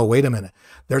 And I know, wait a minute,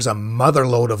 there's a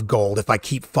motherload of gold if I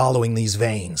keep following these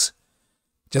veins.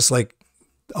 Just like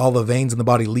all the veins in the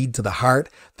body lead to the heart,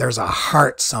 there's a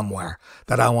heart somewhere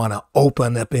that I want to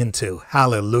open up into.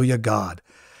 Hallelujah, God.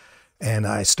 And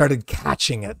I started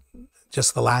catching it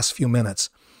just the last few minutes.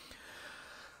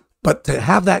 But to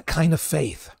have that kind of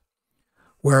faith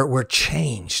where we're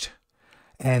changed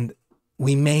and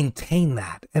we maintain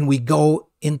that and we go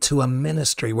into a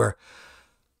ministry where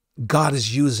God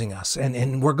is using us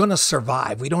and we're going to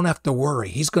survive. We don't have to worry.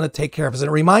 He's going to take care of us. And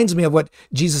it reminds me of what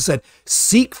Jesus said,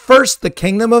 seek first the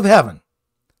kingdom of heaven,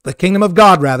 the kingdom of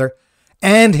God rather,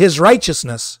 and his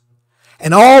righteousness.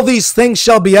 And all these things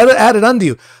shall be added unto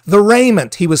you. The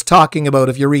raiment he was talking about,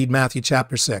 if you read Matthew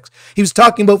chapter 6. He was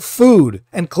talking about food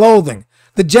and clothing.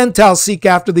 The Gentiles seek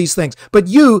after these things. But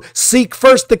you seek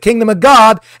first the kingdom of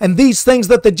God, and these things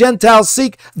that the Gentiles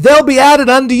seek, they'll be added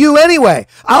unto you anyway.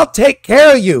 I'll take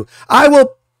care of you. I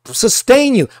will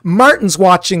sustain you. Martin's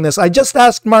watching this. I just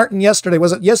asked Martin yesterday.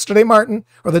 Was it yesterday, Martin,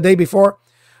 or the day before?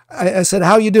 I said,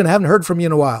 how are you doing? I haven't heard from you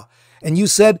in a while. And you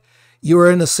said you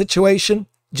were in a situation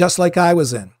just like I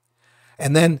was in.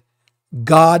 And then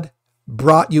God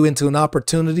brought you into an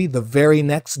opportunity the very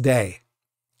next day.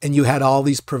 And you had all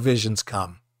these provisions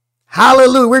come.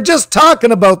 Hallelujah. We're just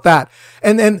talking about that.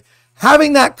 And then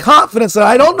having that confidence that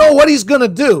I don't know what he's going to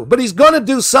do, but he's going to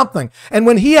do something. And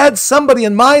when he had somebody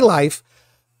in my life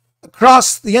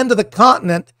across the end of the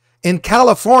continent in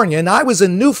California, and I was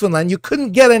in Newfoundland, you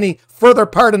couldn't get any further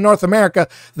part of North America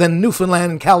than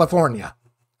Newfoundland and California.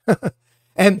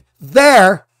 And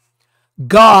there,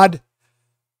 God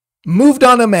moved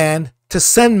on a man to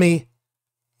send me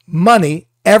money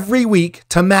every week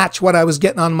to match what I was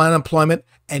getting on my unemployment,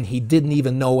 and he didn't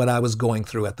even know what I was going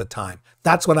through at the time.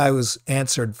 That's what I was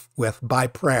answered with by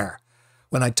prayer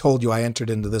when I told you I entered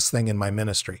into this thing in my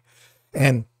ministry.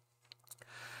 And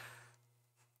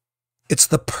it's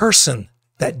the person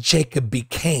that Jacob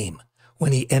became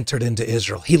when he entered into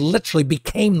Israel. He literally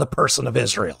became the person of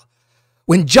Israel.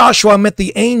 When Joshua met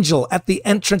the angel at the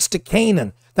entrance to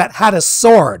Canaan that had a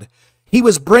sword, he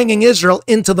was bringing Israel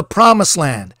into the promised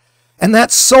land. And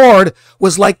that sword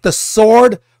was like the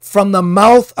sword from the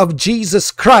mouth of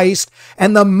Jesus Christ.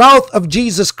 And the mouth of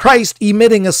Jesus Christ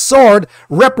emitting a sword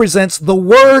represents the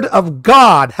word of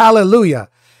God. Hallelujah.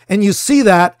 And you see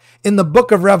that in the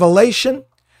book of Revelation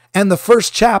and the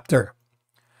first chapter.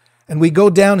 And we go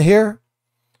down here.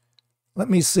 Let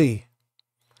me see.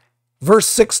 Verse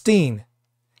 16.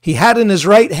 He had in his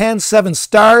right hand 7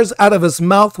 stars. Out of his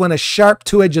mouth went a sharp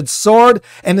two-edged sword.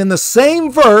 And in the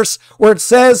same verse where it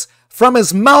says, from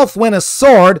his mouth went a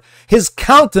sword, his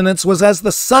countenance was as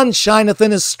the sun shineth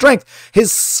in his strength.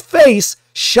 His face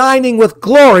shining with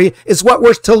glory is what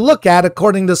we're to look at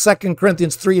according to 2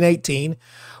 Corinthians 3:18,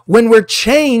 when we're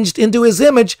changed into his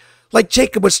image like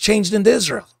Jacob was changed into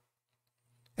Israel.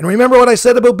 And remember what I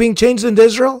said about being changed into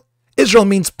Israel? Israel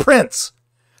means prince.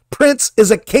 Prince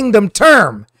is a kingdom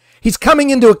term. He's coming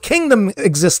into a kingdom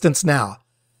existence now.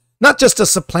 Not just a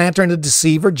supplanter and a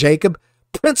deceiver, Jacob.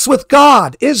 Prince with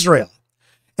God, Israel.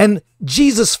 And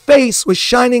Jesus' face was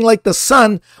shining like the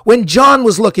sun when John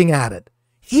was looking at it.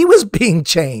 He was being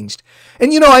changed.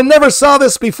 And you know, I never saw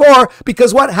this before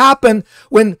because what happened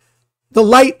when the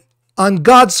light on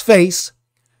God's face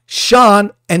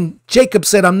shone, and Jacob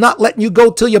said, I'm not letting you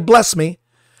go till you bless me.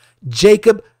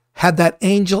 Jacob had that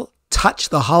angel touch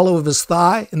the hollow of his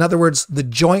thigh. In other words, the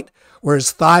joint where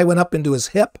his thigh went up into his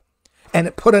hip, and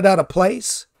it put it out of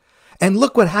place. And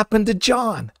look what happened to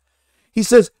John. He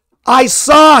says, I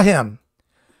saw him.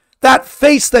 That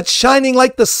face that's shining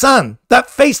like the sun, that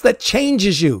face that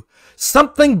changes you.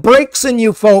 Something breaks in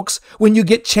you, folks, when you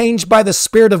get changed by the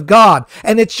Spirit of God.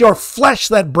 And it's your flesh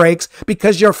that breaks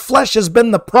because your flesh has been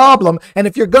the problem. And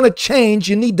if you're going to change,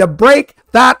 you need to break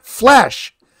that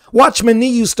flesh. Watchman Nee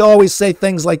used to always say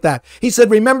things like that. He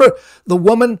said, remember the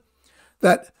woman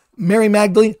that Mary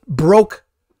Magdalene broke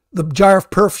the jar of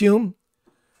perfume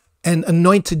and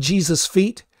anointed Jesus'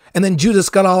 feet? And then Judas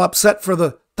got all upset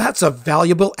that's a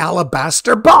valuable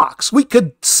alabaster box. We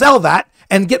could sell that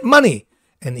and get money.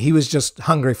 And he was just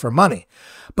hungry for money.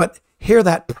 But here,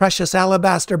 that precious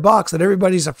alabaster box that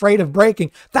everybody's afraid of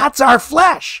breaking, that's our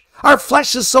flesh. Our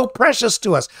flesh is so precious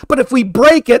to us. But if we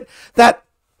break it, that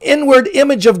inward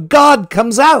image of God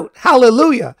comes out.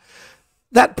 Hallelujah.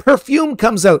 That perfume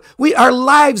comes out. Our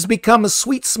lives become a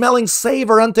sweet-smelling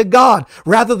savor unto God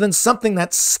rather than something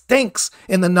that stinks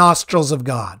in the nostrils of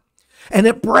God. And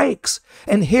it breaks.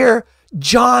 And here,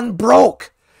 John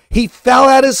broke. He fell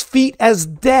at his feet as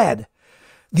dead.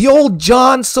 The old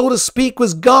John, so to speak,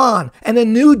 was gone, and a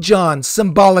new John,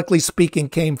 symbolically speaking,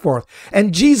 came forth.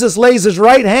 And Jesus lays his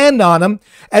right hand on him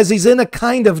as he's in a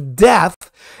kind of death,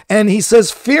 and he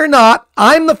says, fear not,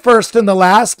 I'm the first and the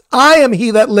last. I am he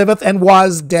that liveth and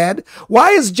was dead.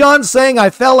 Why is John saying I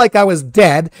felt like I was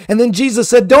dead? And then Jesus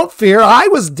said, don't fear, I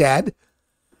was dead,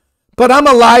 but I'm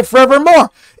alive forevermore.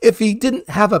 If he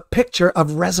didn't have a picture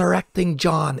of resurrecting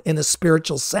John in a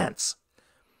spiritual sense.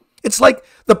 It's like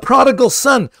the prodigal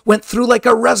son went through like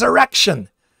a resurrection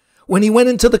when he went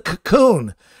into the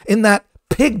cocoon in that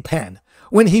pig pen,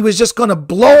 when he was just going to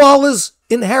blow all his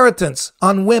inheritance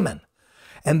on women.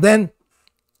 And then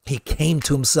he came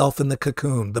to himself in the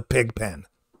cocoon, the pig pen.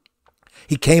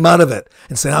 He came out of it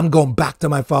and said, I'm going back to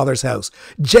my father's house.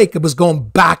 Jacob was going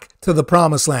back to the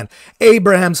promised land.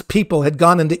 Abraham's people had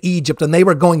gone into Egypt and they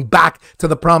were going back to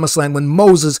the promised land when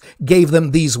Moses gave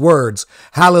them these words.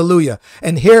 Hallelujah.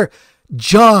 And here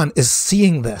John is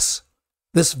seeing this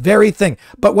very thing.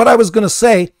 But what I was going to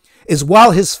say is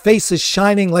while his face is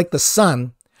shining like the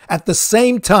sun, at the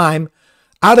same time,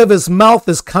 out of his mouth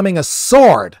is coming a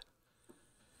sword.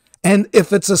 And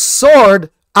if it's a sword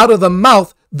out of the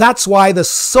mouth, that's why the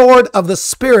sword of the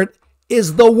Spirit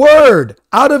is the word.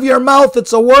 Out of your mouth,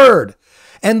 it's a word.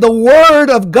 And the word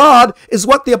of God is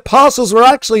what the apostles were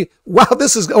actually, wow,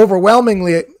 this is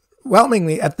overwhelmingly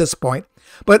at this point.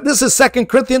 But this is 2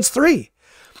 Corinthians 3.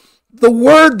 The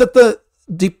word that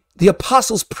the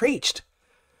apostles preached.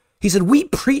 He said, we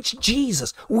preach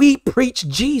Jesus. We preach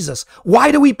Jesus.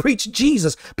 Why do we preach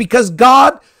Jesus? Because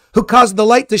God, who caused the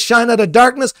light to shine out of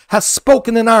darkness, hath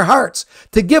spoken in our hearts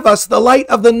to give us the light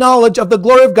of the knowledge of the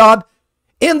glory of God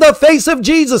in the face of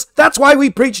Jesus. That's why we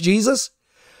preach Jesus.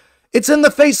 It's in the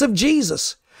face of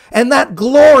Jesus. And that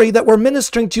glory that we're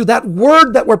ministering to, that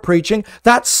word that we're preaching,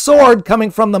 that sword coming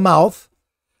from the mouth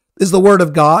is the word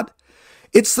of God.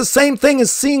 It's the same thing as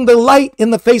seeing the light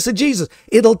in the face of Jesus.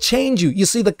 It'll change you. You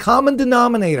see, the common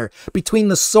denominator between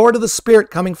the sword of the Spirit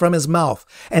coming from his mouth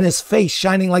and his face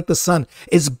shining like the sun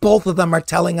is both of them are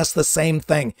telling us the same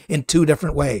thing in two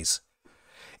different ways.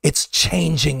 It's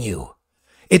changing you.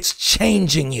 It's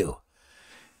changing you.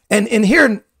 And in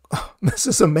here, this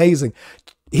is amazing.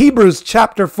 Hebrews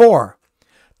chapter 4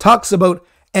 talks about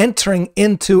entering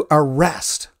into a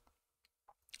rest.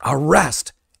 A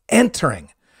rest. Entering.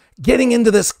 Getting into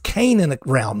this Canaan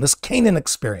realm, this Canaan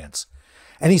experience.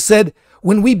 And he said,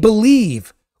 when we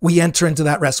believe, we enter into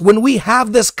that rest. When we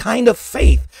have this kind of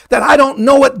faith that I don't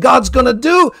know what God's going to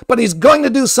do, but he's going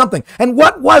to do something. And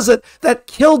what was it that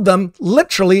killed them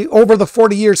literally over the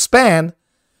 40-year span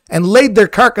and laid their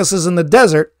carcasses in the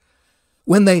desert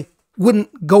when they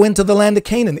wouldn't go into the land of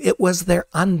Canaan? It was their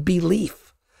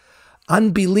unbelief.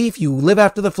 Unbelief, you live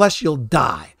after the flesh, you'll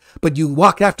die. But you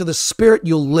walk after the Spirit,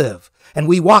 you'll live. And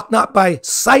we walk not by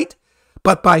sight,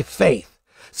 but by faith.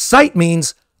 Sight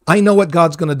means I know what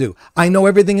God's going to do. I know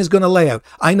everything is going to lay out.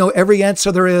 I know every answer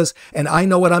there is, and I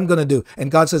know what I'm going to do. And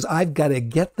God says, I've got to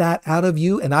get that out of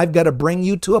you, and I've got to bring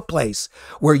you to a place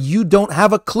where you don't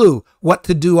have a clue what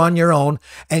to do on your own,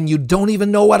 and you don't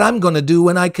even know what I'm going to do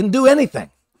when I can do anything.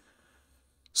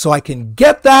 So I can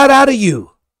get that out of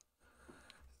you,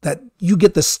 that you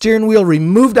get the steering wheel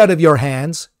removed out of your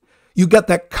hands, you get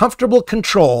that comfortable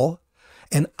control,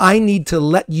 and I need to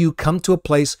let you come to a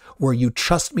place where you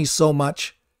trust me so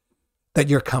much that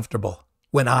you're comfortable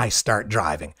when I start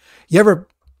driving. You ever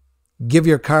give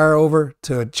your car over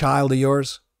to a child of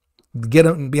yours, get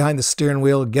them behind the steering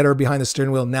wheel, get her behind the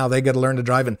steering wheel. Now they got to learn to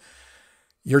drive, and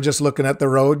you're just looking at the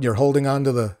road. You're holding on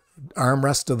to the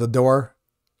armrest of the door.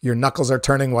 Your knuckles are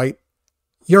turning white.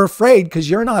 You're afraid because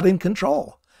you're not in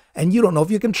control, and you don't know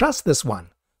if you can trust this one.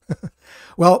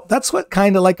 Well, that's what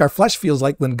kind of like our flesh feels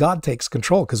like when God takes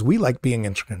control, because we like being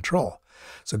in control.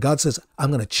 So God says, I'm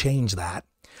going to change that.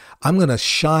 I'm going to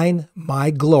shine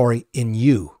my glory in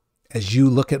you as you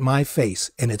look at my face,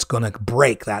 and it's going to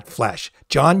break that flesh.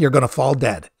 John, you're going to fall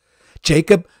dead.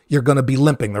 Jacob, you're going to be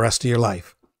limping the rest of your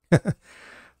life.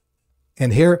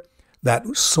 And here,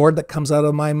 that sword that comes out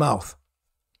of my mouth,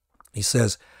 he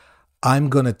says, I'm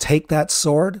going to take that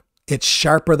sword. It's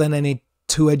sharper than any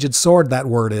two-edged sword, that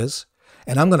word is.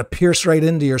 And I'm going to pierce right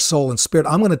into your soul and spirit.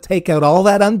 I'm going to take out all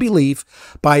that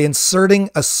unbelief by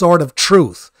inserting a sword of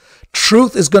truth.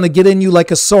 Truth is going to get in you like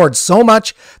a sword so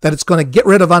much that it's going to get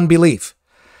rid of unbelief.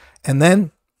 And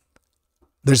then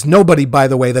there's nobody, by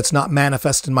the way, that's not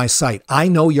manifest in my sight. I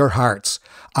know your hearts.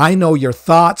 I know your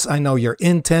thoughts. I know your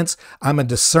intents. I'm a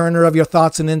discerner of your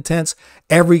thoughts and intents.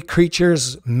 Every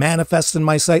creature's manifest in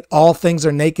my sight. All things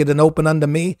are naked and open unto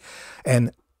me.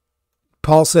 And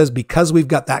Paul says, because we've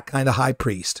got that kind of high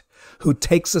priest who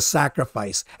takes a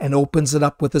sacrifice and opens it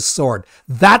up with his sword,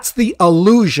 that's the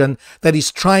illusion that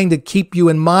he's trying to keep you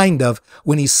in mind of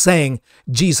when he's saying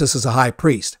Jesus is a high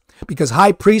priest. Because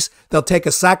high priests, they'll take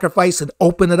a sacrifice and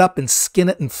open it up and skin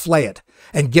it and flay it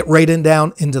and get right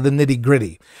down into the nitty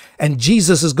gritty. And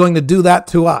Jesus is going to do that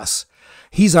to us.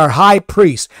 He's our high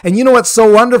priest. And you know what's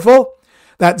so wonderful?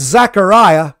 That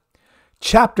Zechariah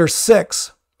chapter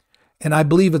 6, and I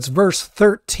believe it's verse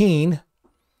 13,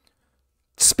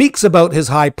 speaks about his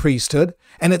high priesthood.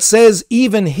 And it says,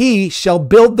 even he shall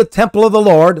build the temple of the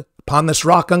Lord. Upon this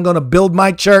rock I'm going to build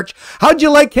my church. How'd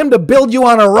you like him to build you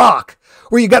on a rock,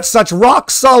 where you got such rock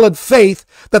solid faith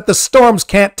that the storms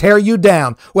can't tear you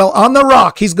down? Well, on the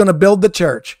rock, he's going to build the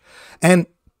church. And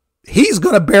he's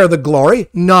going to bear the glory,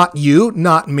 not you,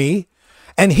 not me.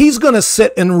 And he's going to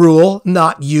sit and rule,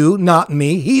 not you, not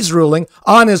me. He's ruling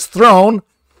on his throne,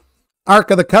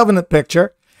 Ark of the Covenant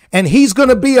picture. And he's going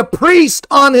to be a priest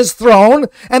on his throne.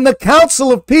 And the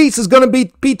council of peace is going to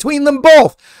be between them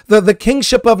both. The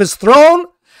kingship of his throne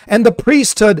and the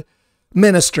priesthood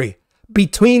ministry.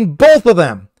 Between both of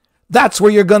them, that's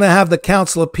where you're going to have the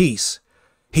council of peace.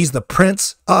 He's the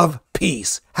Prince of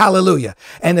Peace. Hallelujah.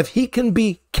 And if he can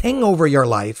be king over your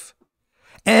life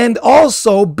and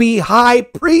also be high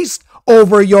priest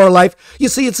over your life, you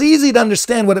see, it's easy to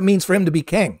understand what it means for him to be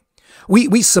king.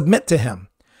 We submit to him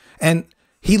and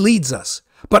he leads us.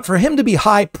 But for him to be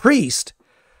high priest,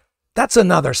 that's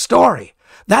another story.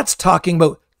 That's talking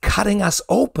about cutting us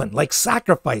open like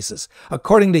sacrifices,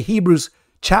 according to Hebrews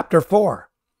chapter 4.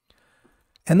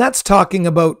 And that's talking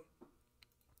about,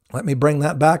 let me bring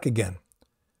that back again.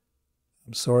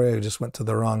 I'm sorry, I just went to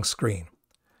the wrong screen.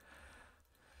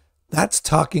 That's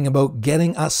talking about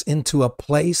getting us into a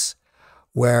place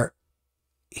where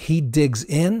he digs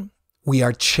in, we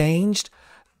are changed,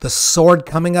 the sword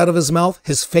coming out of his mouth,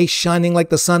 his face shining like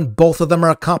the sun, both of them are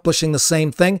accomplishing the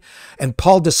same thing. And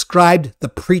Paul described the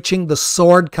preaching, the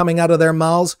sword coming out of their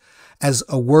mouths, as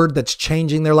a word that's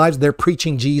changing their lives. They're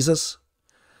preaching Jesus,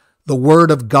 the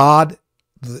word of God.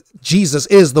 Jesus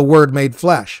is the word made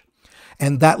flesh.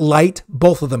 And that light,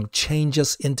 both of them change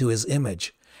us into his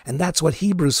image. And that's what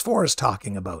Hebrews 4 is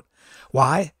talking about.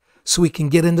 Why? So we can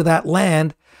get into that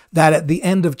land that at the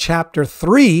end of chapter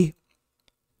 3,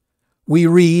 we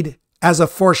read as a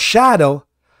foreshadow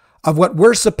of what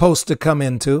we're supposed to come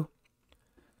into.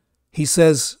 He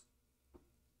says,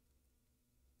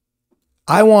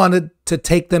 I wanted to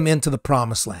take them into the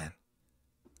promised land.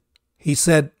 He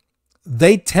said,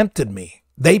 they tempted me.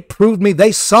 They proved me.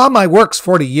 They saw my works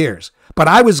 40 years, but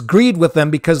I was grieved with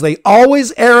them because they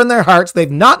always err in their hearts.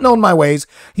 They've not known my ways.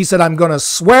 He said, I'm going to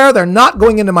swear they're not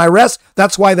going into my rest.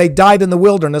 That's why they died in the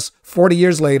wilderness 40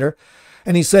 years later.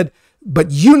 And he said,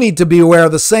 but you need to be aware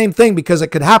of the same thing because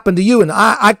it could happen to you and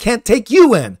I can't take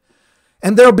you in.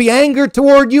 And there'll be anger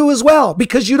toward you as well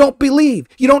because you don't believe.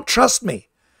 You don't trust me.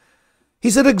 He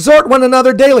said, exhort one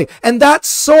another daily. And that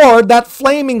sword, that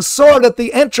flaming sword at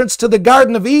the entrance to the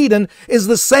Garden of Eden is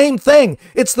the same thing.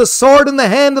 It's the sword in the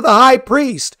hand of the high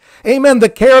priest. Amen. The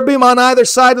cherubim on either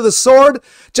side of the sword,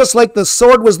 just like the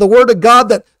sword was the word of God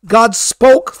that God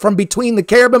spoke from between the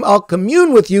cherubim. I'll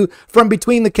commune with you from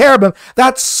between the cherubim.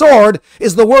 That sword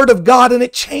is the word of God and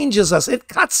it changes us. It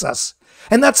cuts us.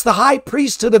 And that's the high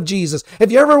priesthood of Jesus.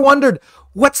 Have you ever wondered,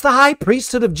 what's the high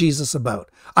priesthood of Jesus about?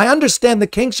 I understand the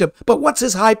kingship, but what's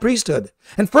his high priesthood?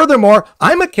 And furthermore,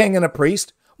 I'm a king and a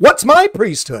priest. What's my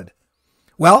priesthood?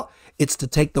 Well, It's to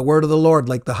take the word of the Lord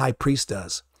like the high priest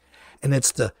does. And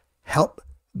it's to help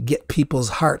get people's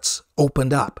hearts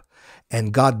opened up.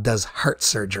 And God does heart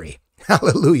surgery.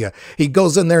 Hallelujah. He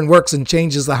goes in there and works and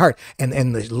changes the heart.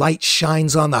 And the light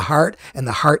shines on the heart, and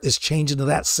the heart is changed into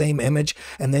that same image.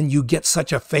 And then you get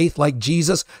such a faith like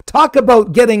Jesus. Talk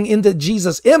about getting into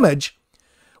Jesus' image.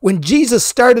 When Jesus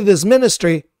started his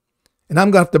ministry, and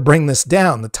I'm going to have to bring this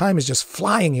down. The time is just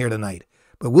flying here tonight.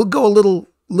 But we'll go a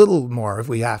little more if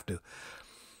we have to.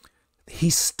 He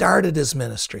started his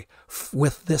ministry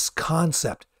with this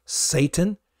concept.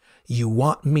 Satan, you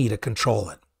want me to control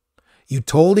it. You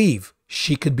told Eve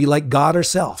she could be like God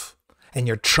herself, and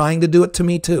you're trying to do it to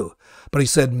me too. But he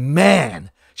said,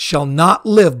 man shall not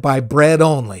live by bread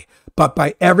only, but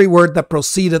by every word that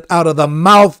proceedeth out of the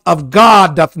mouth of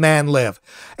God doth man live.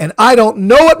 And I don't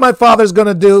know what my Father's going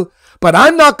to do, but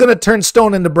I'm not going to turn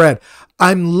stone into bread.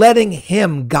 I'm letting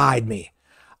him guide me.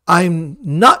 I'm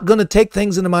not going to take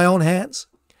things into my own hands.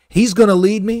 He's going to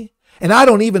lead me. And I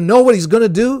don't even know what he's going to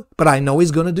do, but I know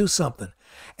he's going to do something.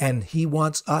 And he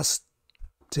wants us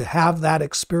to have that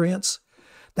experience.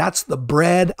 That's the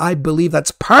bread, I believe.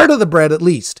 That's part of the bread, at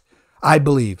least, I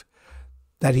believe,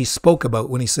 that he spoke about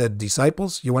when he said,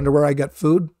 disciples, you wonder where I get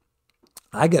food?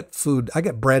 I get food. I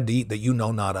get bread to eat that you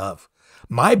know not of.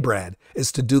 My bread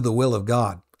is to do the will of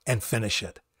God and finish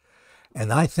it.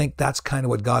 And I think that's kind of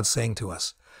what God's saying to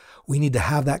us. We need to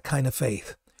have that kind of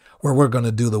faith where we're going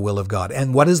to do the will of God.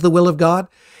 And what is the will of God?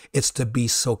 It's to be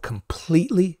so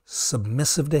completely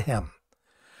submissive to him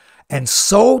and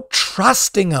so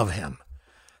trusting of him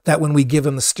that when we give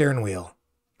him the steering wheel,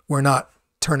 we're not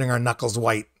turning our knuckles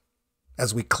white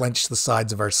as we clench the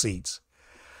sides of our seats.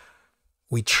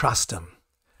 We trust him.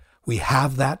 We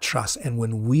have that trust. And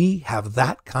when we have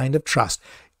that kind of trust,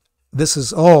 this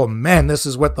is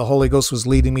what the Holy Ghost was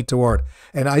leading me toward.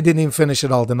 And I didn't even finish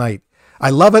it all tonight.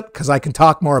 I love it because I can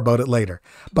talk more about it later.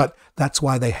 But that's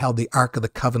why they held the Ark of the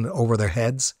Covenant over their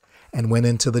heads and went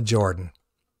into the Jordan.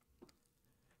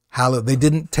 Hallelujah. They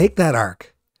didn't take that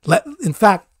ark. In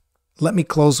fact, let me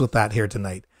close with that here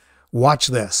tonight. Watch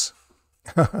this.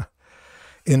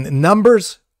 In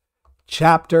Numbers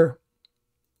chapter,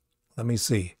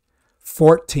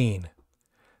 14.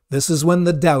 This is when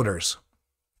the doubters,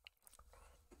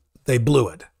 they blew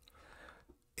it.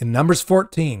 In Numbers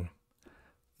 14,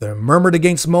 they murmured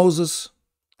against Moses.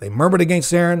 They murmured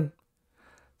against Aaron.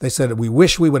 They said, we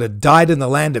wish we would have died in the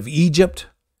land of Egypt.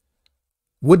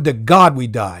 Would to God we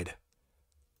died.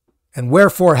 And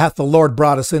wherefore hath the Lord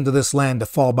brought us into this land to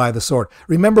fall by the sword?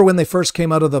 Remember when they first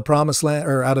came out of the promised land,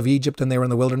 or out of Egypt, and they were in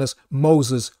the wilderness?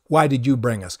 Moses, why did you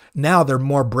bring us? Now they're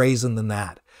more brazen than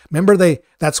that. Remember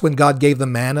that's when God gave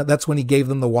them manna. That's when he gave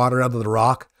them the water out of the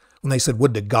rock. When they said,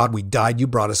 would to God we died. You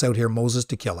brought us out here, Moses,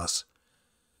 to kill us.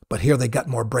 But here they got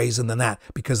more brazen than that,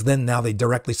 because then now they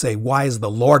directly say, why has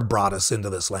the Lord brought us into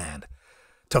this land?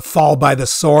 To fall by the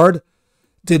sword?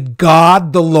 Did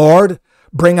God, the Lord,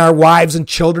 bring our wives and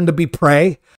children to be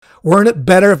prey? Weren't it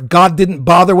better if God didn't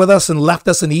bother with us and left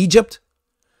us in Egypt?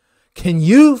 Can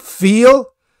you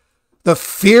feel the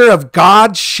fear of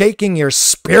God shaking your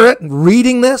spirit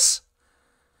reading this?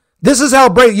 This is how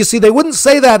brave. You see, they wouldn't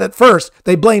say that at first.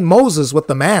 They blamed Moses with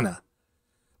the manna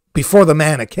before the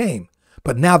manna came.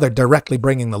 But now they're directly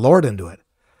bringing the Lord into it.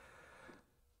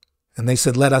 And they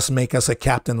said, let us make us a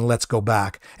captain and let's go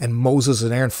back. And Moses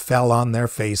and Aaron fell on their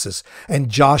faces. And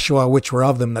Joshua, which were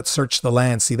of them that searched the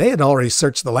land. See, they had already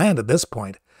searched the land at this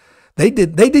point. They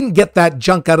didn't get that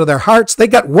junk out of their hearts. They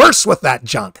got worse with that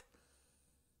junk.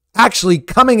 Actually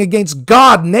coming against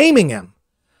God, naming him.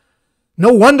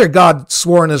 No wonder God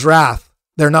swore in his wrath,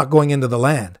 they're not going into the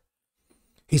land.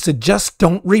 He said, just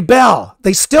don't rebel.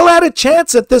 They still had a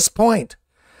chance at this point.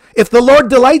 If the Lord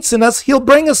delights in us, he'll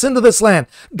bring us into this land.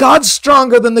 God's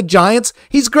stronger than the giants.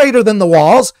 He's greater than the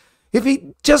walls. If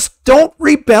he just don't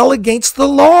rebel against the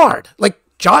Lord. Like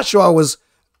Joshua was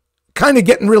kind of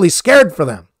getting really scared for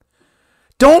them.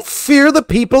 Don't fear the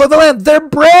people of the land. They're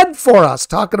bread for us.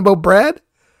 Talking about bread.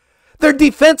 Their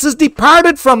defense is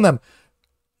departed from them.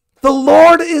 The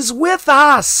Lord is with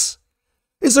us.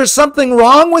 Is there something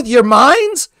wrong with your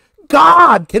minds?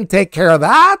 God can take care of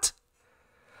that.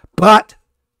 But,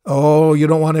 you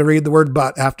don't want to read the word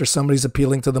but after somebody's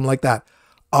appealing to them like that.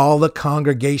 All the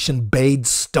congregation bade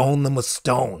stone them with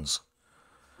stones.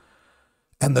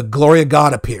 And the glory of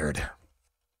God appeared.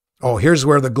 Oh, here's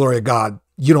where the glory of God,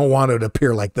 you don't want it to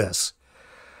appear like this.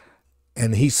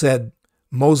 And he said,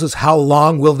 Moses, how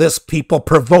long will this people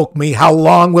provoke me? How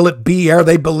long will it be ere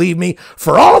they believe me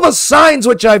for all the signs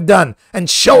which I've done and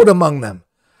showed among them?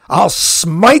 I'll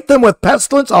smite them with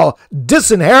pestilence. I'll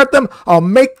disinherit them. I'll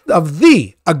make of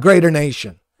thee a greater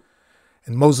nation.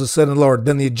 And Moses said to the Lord,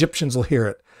 then the Egyptians will hear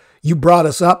it. You brought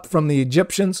us up from the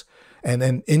Egyptians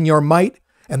and in your might,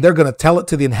 and they're going to tell it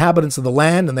to the inhabitants of the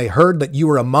land, and they heard that you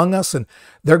were among us, and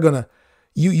they're going to,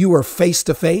 you were face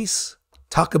to face.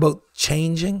 Talk about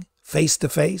changing face to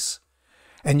face.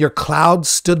 And your cloud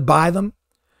stood by them,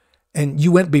 and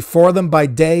you went before them by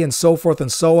day, and so forth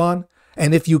and so on.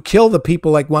 And if you kill the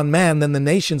people like one man, then the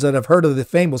nations that have heard of the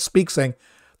fame will speak, saying,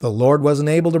 the Lord wasn't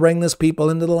able to bring this people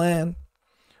into the land,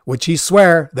 which he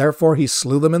sware, therefore he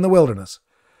slew them in the wilderness.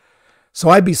 So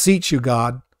I beseech you,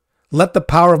 God, let the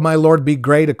power of my Lord be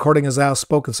great, according as thou hast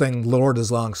spoken, saying, Lord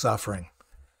is long-suffering,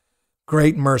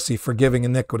 great mercy, forgiving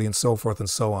iniquity, and so forth and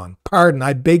so on. Pardon,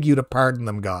 I beg you to pardon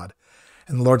them, God.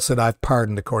 And the Lord said, I've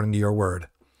pardoned according to your word.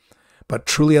 But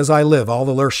truly as I live, all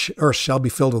the earth shall be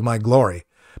filled with my glory,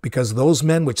 because those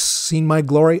men which seen my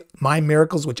glory, my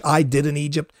miracles, which I did in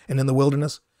Egypt and in the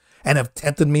wilderness, and have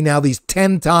tempted me now these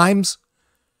 10 times,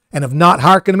 and have not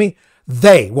hearkened to me,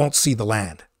 they won't see the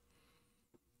land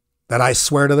that I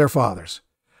swear to their fathers.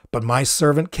 But my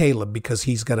servant Caleb, because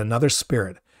he's got another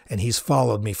spirit, and he's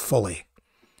followed me fully.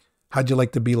 How'd you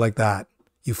like to be like that?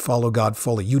 You follow God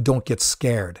fully. You don't get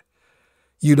scared.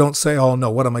 You don't say, oh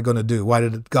no, what am I going to do? Why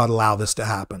did God allow this to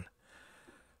happen?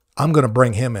 I'm going to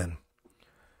bring him in.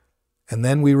 And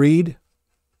then we read,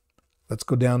 let's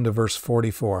go down to verse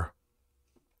 44.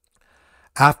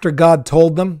 After God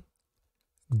told them,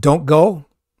 don't go,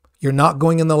 you're not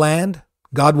going in the land,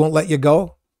 God won't let you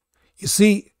go. You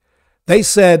see, they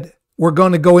said, we're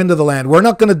going to go into the land. We're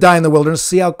not going to die in the wilderness.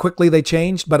 See how quickly they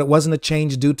changed? But it wasn't a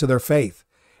change due to their faith.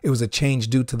 It was a change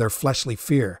due to their fleshly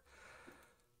fear.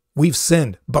 We've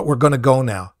sinned, but we're going to go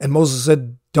now. And Moses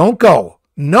said, don't go.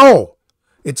 No.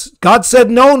 God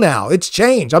said no now. It's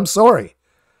change. I'm sorry.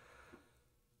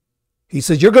 He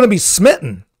says, you're going to be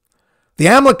smitten. The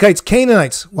Amalekites,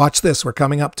 Canaanites, watch this. We're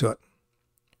coming up to it.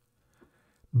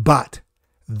 But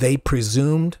they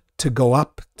presumed to go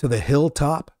up to the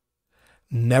hilltop.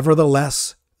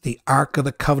 Nevertheless, the ark of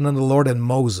the covenant of the Lord and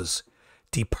Moses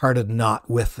departed not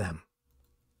with them.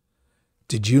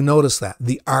 Did you notice that?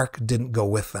 The ark didn't go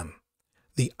with them.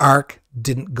 The ark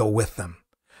didn't go with them.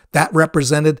 That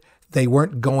represented they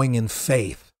weren't going in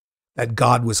faith that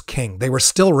God was king. They were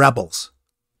still rebels.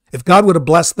 If God would have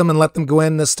blessed them and let them go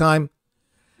in this time,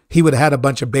 he would have had a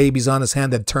bunch of babies on his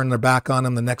hand that turned their back on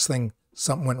him. The next thing,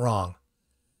 something went wrong.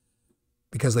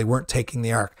 Because they weren't taking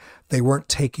the ark. They weren't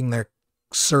taking their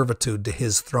servitude to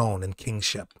his throne and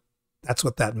kingship. That's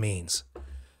what that means.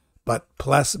 But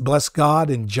bless God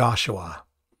in Joshua.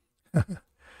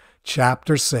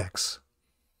 Chapter 6.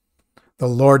 The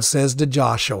Lord says to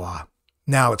Joshua,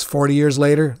 now it's 40 years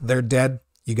later, they're dead,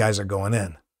 you guys are going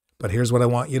in. But here's what I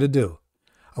want you to do.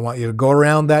 I want you to go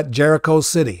around that Jericho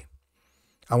city.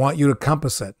 I want you to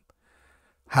compass it.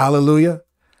 Hallelujah.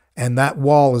 And that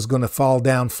wall is going to fall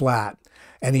down flat.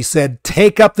 And he said,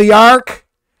 take up the ark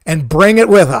and bring it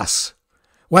with us.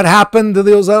 What happened to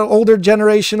those older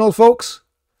generational folks?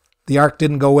 The ark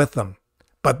didn't go with them.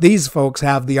 But these folks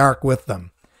have the ark with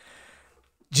them.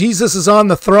 Jesus is on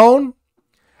the throne.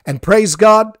 And praise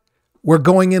God, we're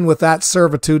going in with that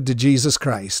servitude to Jesus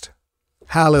Christ.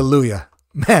 Hallelujah.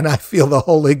 Man, I feel the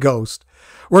Holy Ghost.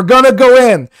 We're going to go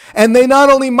in. And they not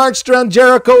only marched around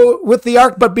Jericho with the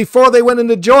ark, but before they went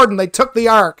into Jordan, they took the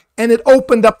ark and it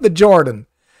opened up the Jordan.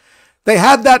 They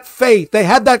had that faith. They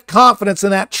had that confidence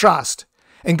and that trust.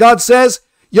 And God says,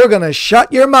 you're going to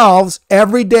shut your mouths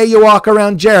every day you walk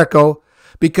around Jericho,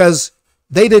 because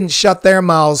they didn't shut their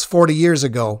mouths 40 years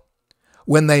ago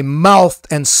when they mouthed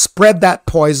and spread that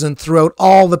poison throughout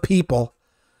all the people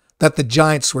that the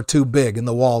giants were too big and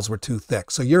the walls were too thick.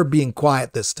 So you're being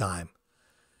quiet this time.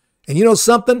 And you know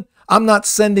something? I'm not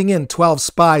sending in 12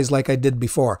 spies like I did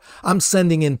before. I'm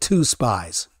sending in 2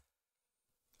 spies.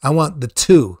 I want the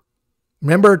 2.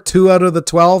 Remember 2 out of the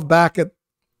 12 back at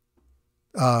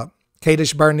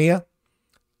Kadesh Barnea?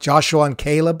 Joshua and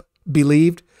Caleb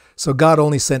believed. So God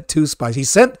only sent 2 spies. He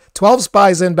sent 12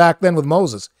 spies in back then with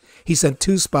Moses. He sent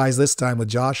 2 spies this time with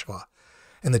Joshua.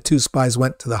 And the 2 spies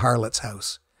went to the harlot's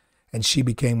house. And she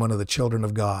became one of the children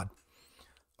of God.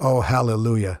 Oh,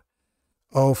 hallelujah.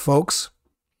 Oh, folks,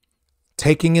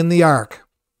 taking in the ark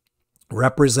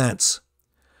represents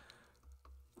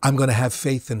I'm going to have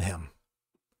faith in him.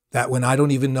 That when I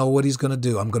don't even know what he's going to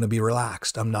do, I'm going to be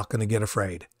relaxed. I'm not going to get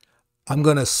afraid. I'm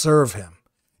going to serve him.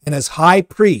 And as high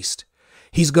priest,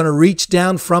 he's going to reach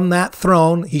down from that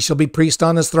throne. He shall be priest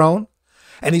on his throne.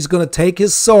 And he's going to take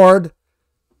his sword.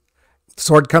 The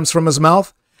sword comes from his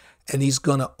mouth. And he's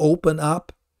going to open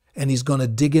up. And he's going to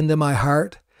dig into my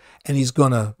heart. And he's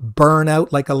going to burn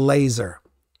out like a laser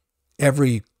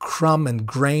every crumb and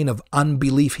grain of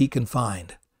unbelief he can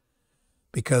find.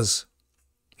 because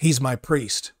he's my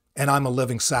priest and I'm a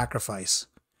living sacrifice.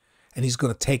 And he's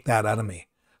going to take that out of me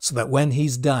so that when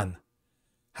he's done,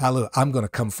 hallelujah, I'm going to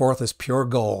come forth as pure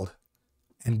gold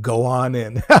and go on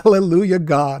in. Hallelujah,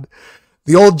 God.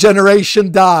 The old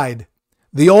generation died.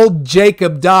 The old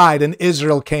Jacob died and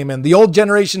Israel came in. The old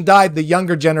generation died, the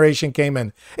younger generation came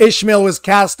in. Ishmael was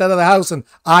cast out of the house and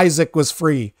Isaac was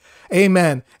free.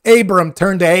 Amen. Abram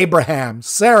turned to Abraham.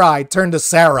 Sarai turned to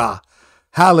Sarah.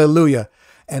 Hallelujah.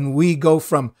 And we go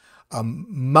from a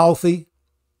mouthy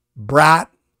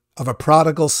brat of a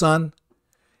prodigal son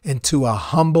into a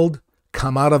humbled,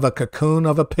 come out of a cocoon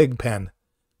of a pig pen,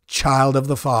 child of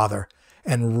the Father,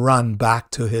 and run back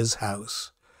to his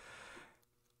house.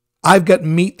 I've got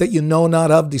meat that you know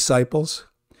not of, disciples.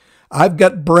 I've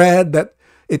got bread that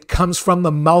it comes from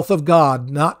the mouth of God,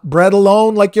 not bread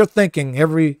alone like you're thinking.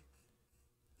 Everything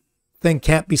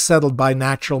can't be settled by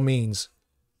natural means.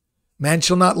 Man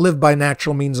shall not live by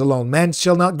natural means alone. Man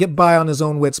shall not get by on his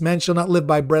own wits. Man shall not live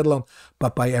by bread alone,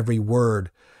 but by every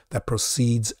word that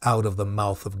proceeds out of the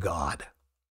mouth of God.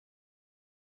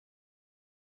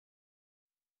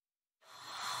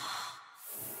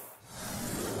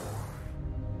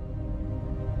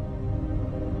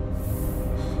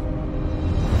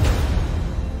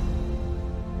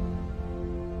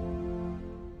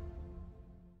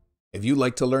 If you'd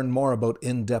like to learn more about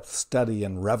in-depth study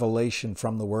and revelation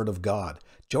from the Word of God,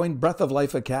 join Breath of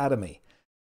Life Academy.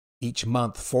 Each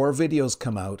month, 4 videos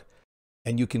come out,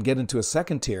 and you can get into a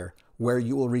second tier where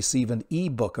you will receive an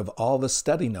ebook of all the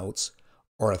study notes,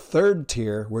 or a third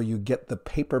tier where you get the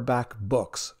paperback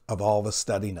books of all the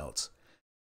study notes.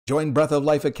 Join Breath of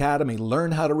Life Academy.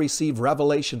 Learn how to receive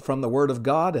revelation from the Word of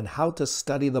God and how to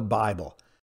study the Bible.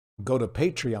 Go to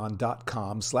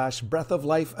patreon.com/Breath of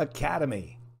Life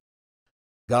Academy.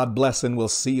 God bless, and we'll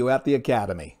see you at the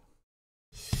Academy.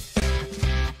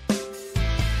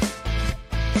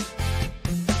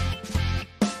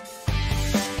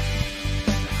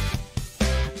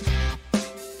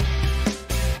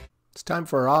 It's time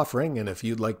for our offering, and if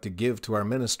you'd like to give to our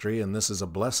ministry and this is a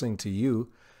blessing to you,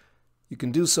 you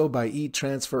can do so by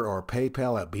e-transfer or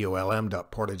PayPal at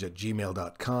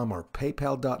bolm.portage@gmail.com or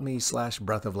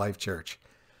paypal.me/breathoflifechurch.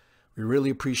 We really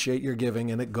appreciate your giving,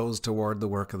 and it goes toward the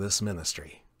work of this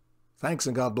ministry. Thanks,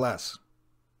 and God bless.